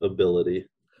lefty ability.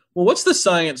 Well, what's the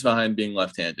science behind being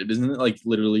left-handed? Isn't it like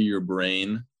literally your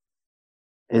brain?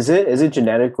 Is it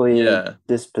genetically Yeah.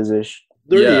 disposition?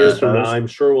 30 Yeah. years from now, I'm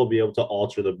sure we'll be able to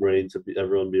alter the brain to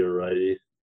everyone be a righty.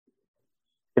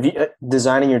 If you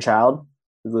designing your child,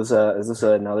 is this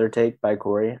another take by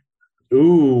Corey?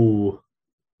 Ooh.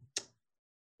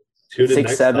 Tune in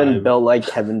next 6'7", time. built like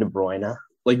Kevin De Bruyne.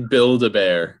 Like build a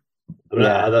bear. I'm gonna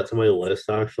Yeah. add that to my list.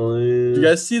 Actually, Do you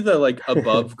guys see the like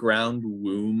above ground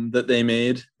womb that they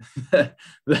made?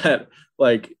 That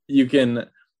like you can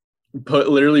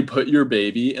literally put your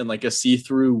baby in like a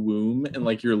see-through womb in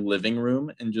like your living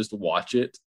room and just watch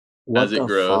it as it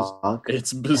grows. Fuck?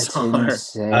 It's That's bizarre.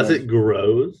 insane. as it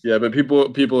grows. Yeah, but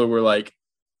people were like,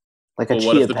 like a well,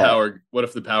 what chia if the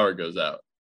pet. power goes out?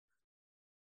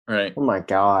 Right. Oh my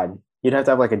god! You'd have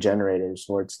to have like a generator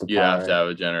towards the You power. have to have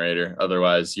a generator,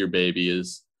 otherwise your baby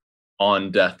is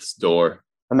on death's door.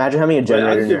 Imagine having a Wait,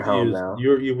 generator I'm in your home confused.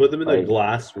 now. You put them in a Like-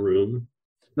 glass room.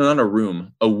 No, not a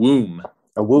room, a womb.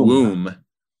 A womb. Womb.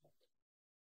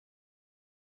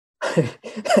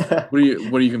 What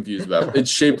are you confused about? It's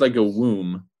shaped like a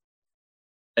womb,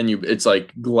 and it's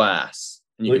like glass,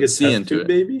 and you Like can a see test into tube it.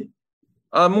 baby.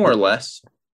 More or less.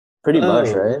 Pretty much,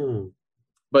 Oh, right? oh.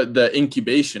 But the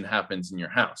incubation happens in your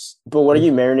house. But what are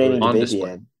you marinating the On baby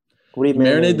display. in? What are you You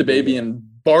marinate marinating the baby in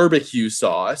barbecue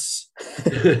sauce.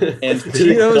 And It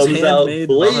Tito's comes out handmade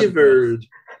flavored.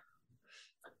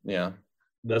 Yeah.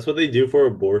 That's what they do for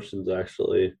abortions,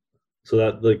 actually, so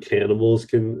that the cannibals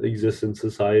can exist in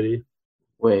society.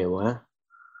 Wait, what?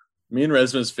 Me and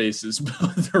Resma's faces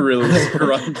both are really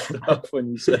scrunched up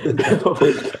when you said that. Oh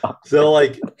my God. So,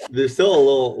 like, there's still a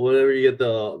little. Whenever you get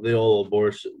the old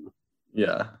abortion,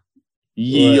 Yeah.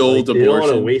 Ye but, old like, they don't want to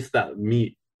abortion. waste that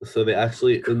meat, so they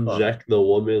actually inject the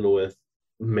woman with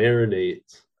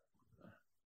marinades.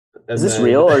 And Is this then-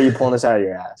 real or are you pulling this out of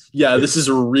your ass? Yeah, this is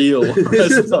real.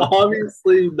 This is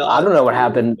obviously not. I don't know what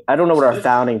happened. I don't know what our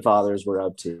founding fathers were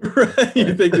up to. Right?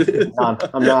 You think this is,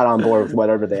 I'm not on board with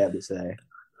whatever they have to say.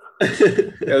 yeah,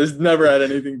 this never had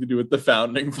anything to do with the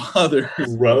founding fathers.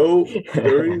 Roe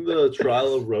during the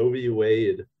trial of Roe v.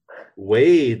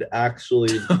 Wade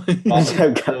actually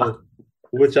so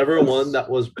whichever one that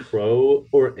was pro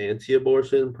or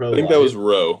anti-abortion, pro. I think that was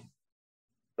Roe.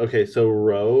 okay. So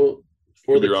Roe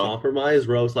for Could be the wrong. compromise,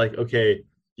 Roe's like, okay,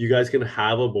 you guys can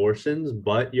have abortions,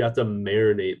 but you have to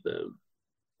marinate them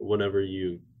whenever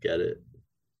you get it.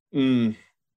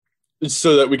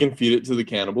 So that we can feed it to the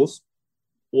cannibals.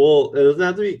 Well, it doesn't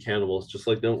have to be cannibals. Just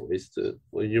like don't waste it.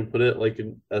 Like you put it like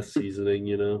in a seasoning,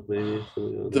 maybe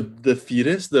something like that. The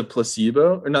fetus, the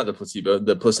placebo, or not the placebo,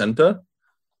 the placenta.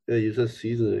 Yeah, use a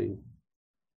seasoning.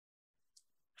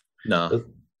 No.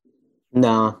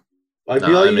 No. I feel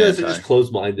Nah, like I'm you guys are anti. just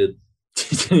closed-minded.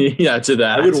 Yeah, to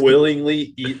that. I would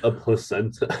willingly eat a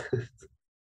placenta.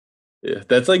 Yeah,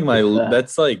 that's like Yeah.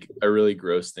 that's like a really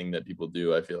gross thing that people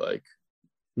do. I feel like.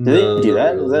 Do they do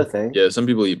that? Is that a thing? Yeah, some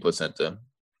people eat placenta,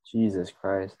 Jesus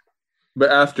Christ. but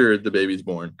after the baby's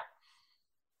born.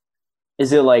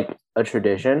 Is it like a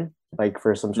tradition? Like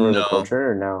for some sort No. of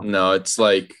culture or no? No, it's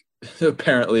like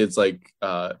apparently it's like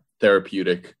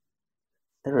therapeutic.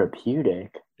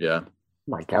 Therapeutic. Yeah, Oh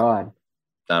my God.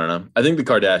 I don't know. I think the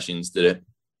Kardashians did it.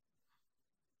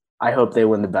 I hope they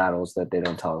win the battles that they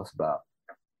don't tell us about.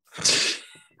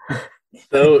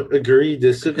 So agree,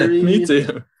 disagree. Me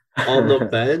too. On the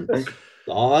bench,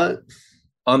 thoughts.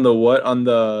 On the what? On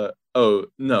the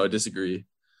no, disagree.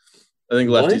 I think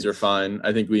lefties What? are fine.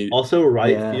 I think we Also,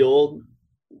 right Yeah. field,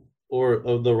 or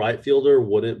the right fielder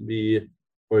wouldn't be,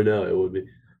 or no, it would be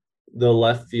the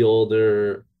left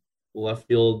fielder. Left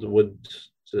field would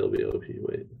still be OP.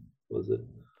 Wait, was it?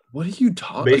 What are you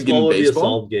talking? Baseball would be a baseball?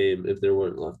 solved game if there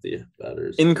weren't lefty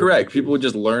batters. Incorrect. People would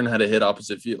just learn how to hit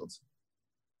opposite fields.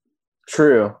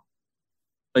 True.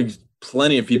 Like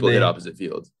plenty of people They- hit opposite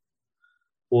fields.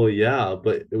 Well, yeah,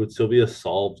 but it would still be a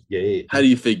solved game. How do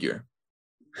you figure?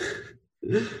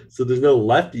 So there's no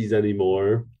lefties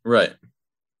anymore. Right.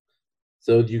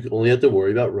 So you only have to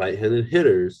worry about right-handed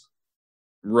hitters.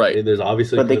 Right. And there's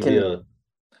obviously But they going to be can- a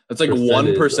That's like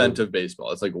percentage 1% of- of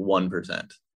baseball. It's like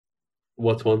 1%.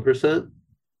 what's 1%?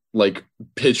 Like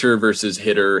pitcher versus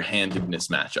hitter handedness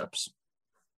matchups.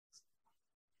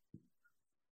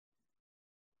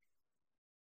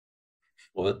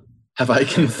 What? Have I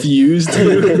confused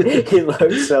you? He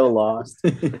looked so lost.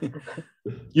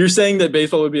 You're saying that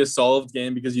baseball would be a solved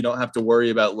game because you don't have to worry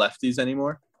about lefties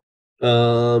anymore?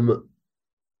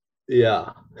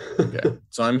 Yeah. Okay.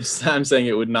 So I'm saying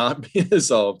it would not be a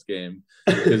solved game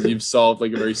because you've solved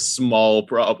like a very small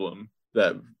problem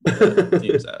that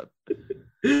teams have.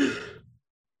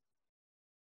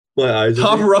 My eyes.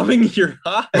 Stop rubbing your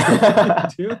eyes.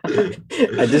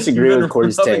 I disagree with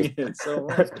Corey's take. So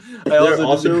I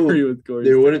also disagree with Corey's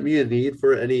There take. wouldn't be a need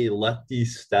for any lefty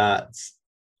stats.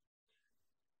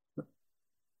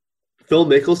 Phil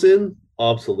Mickelson,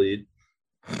 obsolete.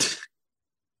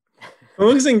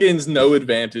 Mickelson gains no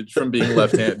advantage from being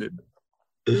left-handed.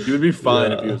 He would be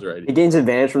fine if he was righty. He gains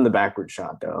advantage from the backward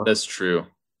shot, though. That's true.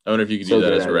 I wonder if you could So do that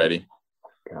good as a at righty.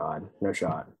 God, no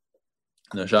shot.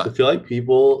 No I shot. feel like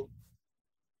people.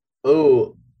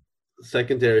 Oh,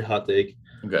 secondary hot take.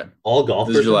 Okay. All This golfers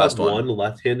is your should last have one. one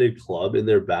left-handed club in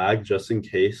their bag just in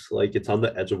case, like it's on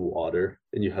the edge of water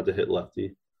and you have to hit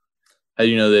lefty. How do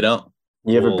you know they don't?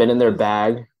 You ever Well, been in their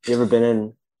bag? You ever been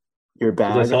in your 'Cause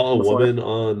bag? I saw a before? woman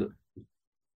on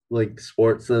like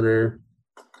Sports Center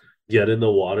get in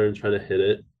the water and try to hit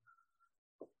it,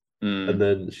 and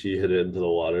then she hit it into the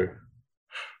water.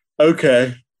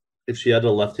 Okay. If she had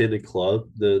a left-handed club,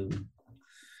 then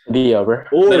Be over.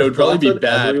 or Then it would probably be thoughts on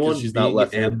bad 'cause everyone she's not being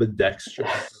left-handed.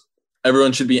 ambidextrous.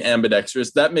 Everyone should be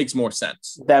ambidextrous. That makes more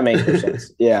sense. That makes more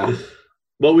sense. Yeah.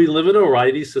 But we live in a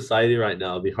righty society right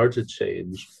now. It'd be hard to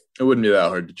change. It wouldn't be that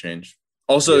hard to change.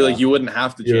 Also, Yeah. like you wouldn't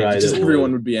have to change You're right, because it would.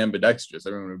 everyone would be ambidextrous.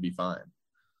 Everyone would be fine.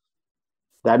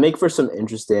 That'd make for some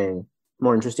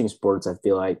more interesting sports, I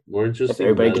feel like. More If interesting.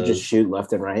 everybody could metas. just shoot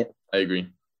left and right. I agree.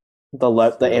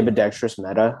 The ambidextrous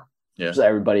meta. Yeah. Just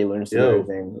everybody learns to do Yo.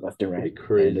 everything left and Pretty right.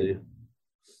 crazy.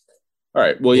 All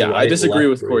right. Well, yeah, I Right, disagree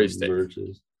with left Corey's brain take.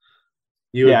 merges.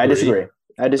 You Yeah, I agree? disagree.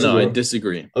 I No, disagree. I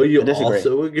disagree. Oh, you I disagree.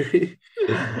 also agree?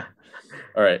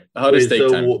 All right. How does Wait,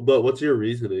 take time? but what's your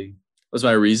reasoning? What's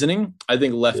my reasoning? I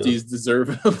think lefties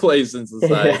deserve a place in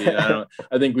society. And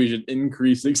I think we should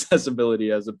increase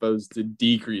accessibility as opposed to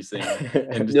decreasing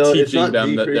and No, it's teaching not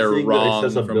them that they're decreasing wrong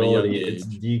from a young accessibility. age. It's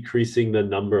decreasing the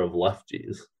number of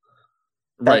lefties.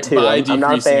 That Right, too. by I'm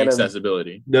not a decreasing fan of-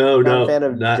 accessibility. No, Not a fan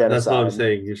of that's what I'm genocide.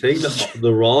 saying. You're saying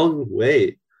the wrong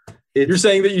way. You're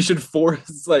saying that you should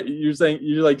force, like you're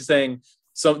saying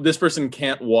this person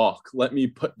can't walk. Let me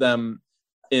put them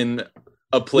in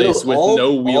a place with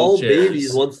no wheelchairs. All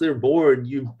babies, once they're born,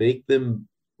 you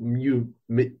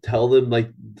tell them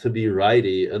like to be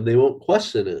righty, and they won't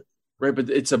question it. Right, but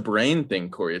it's a brain thing,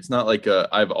 Corey. It's not like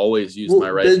I've always used my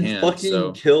right then hand. fucking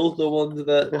So, kill the ones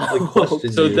that like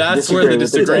question so you. that's Disagree where the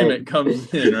with the disagreement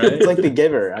comes in, right? It's like the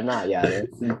giver. I'm not. Yeah,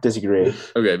 disagree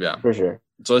Okay, yeah. for sure.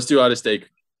 So let's do hottest take.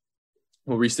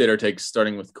 We'll restate our takes,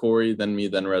 starting with Corey, then me,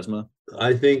 then Resma.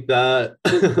 I think that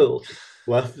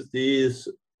lefties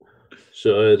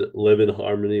should live in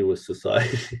harmony with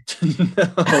society.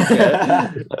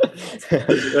 Okay.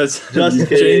 That's Just you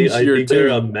kidding. changed I your think they're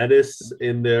a tune. menace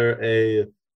and they're a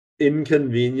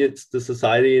inconvenience to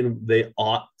society, and they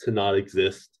ought to not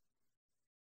exist.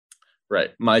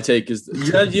 Right. My take is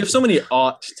you have so many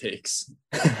ought takes.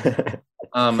 So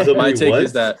My many take what?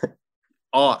 is that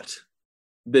ought.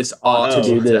 This ought to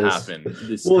do to this. happen.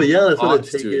 This Well, yeah, that's what ought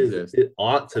a take to is. exist. It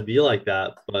ought to be like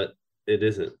that, but it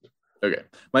isn't. Okay.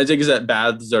 My take is that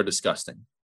baths are disgusting.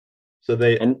 So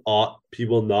they And-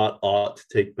 people not ought to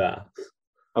take baths.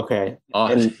 Okay.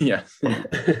 Ought, And- yes.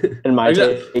 And my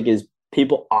Exactly. take is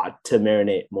people ought to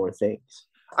marinate more things.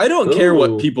 I don't care Ooh.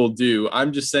 what people do.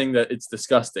 I'm just saying that it's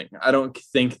disgusting. I don't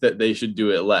think that they should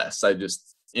do it less. I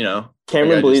just,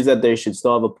 Cameron I believes just- that they should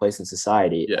still have a place in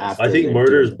society. Yes. After I think they're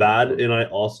murder is doing it. bad, and I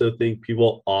also think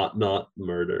people ought not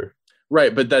murder.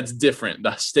 right, but that's different.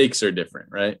 The stakes are different,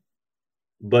 right?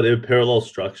 But in parallel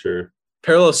structure,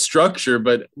 Parallel structure,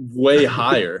 but way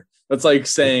higher. That's like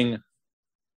saying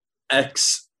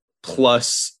X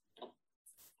plus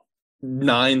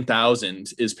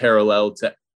 9,000 is parallel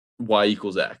to Y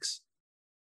equals X.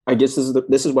 I guess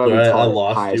this is why we I call it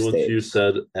lost high you once stakes. you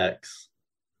said X.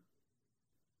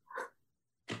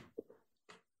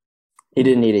 He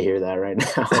didn't need to hear that right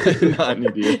Not an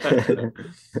idiot.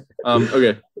 now.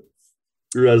 Okay,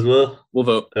 Resma? we'll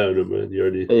vote. Oh, no, man. You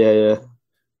already. yeah.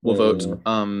 We'll Yeah.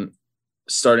 vote.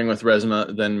 Starting with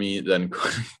Resma, then me, then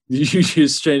Corey. Did you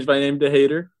just change my name to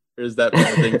Hater? Or is that been a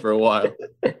thing for a while?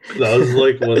 That was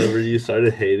like whenever you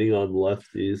started hating on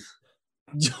lefties.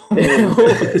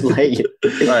 Like,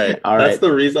 All right. all That's right.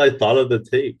 the reason I thought of the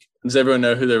take. Does everyone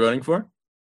know who they're voting for?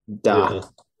 Duh. Yeah. All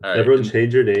right. Everyone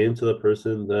change your name to the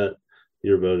person that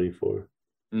you're voting for.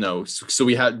 No, so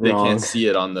we have. They Wrong. can't see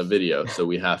it on the video, so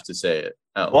we have to say it.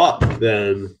 Fuck,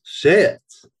 then shit.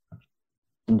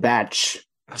 Batch.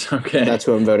 Okay. That's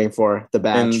who I'm voting for. The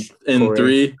Batch. In Corey.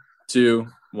 3, 2,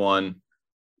 1.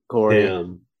 Corey.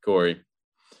 Damn. Corey.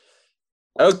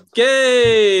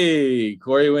 Okay,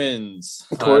 Corey wins.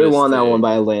 Corey Hottest won that take. one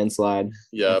by a landslide.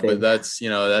 Yeah, I but think.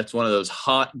 that's one of those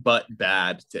hot but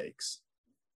bad takes.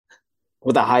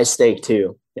 With a high stake,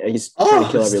 too. Yeah, he's trying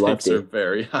to kill every Stakes are lefty.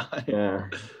 very high. Yeah.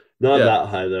 Not Yeah. that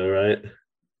high though, right?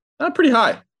 Not pretty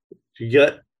high. You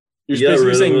get You're You get basically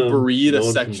rid of saying them, breed a no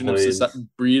one section of complains.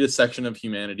 breed a section of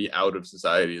humanity out of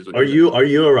society. Is what are you're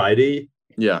you a righty?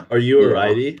 Yeah, Are you a Yeah.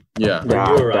 righty? yeah, Yeah.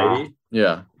 Are you a righty?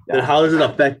 yeah. Then how does it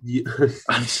affect you?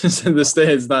 I'm just saying the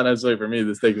stakes not necessarily for me.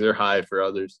 The stakes are high for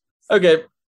others. Okay,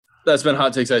 that's been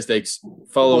Hot Takes High Stakes.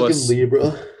 Follow Fucking us.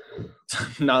 Libra.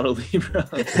 Not a Libra.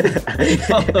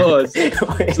 Follow us.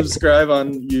 Subscribe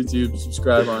on YouTube.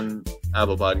 Subscribe on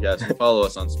Apple Podcasts. And follow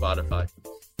us on Spotify.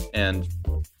 And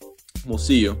we'll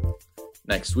see you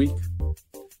next week.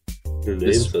 Your name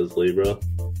This- says Libra.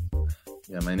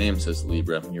 Yeah, my name says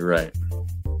Libra. You're right.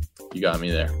 You got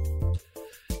me there.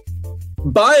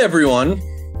 Bye, everyone.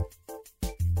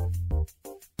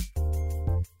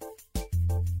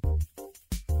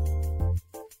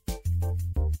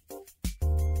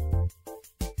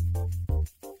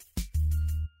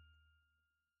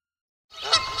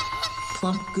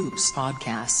 Plump Goops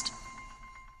Podcast.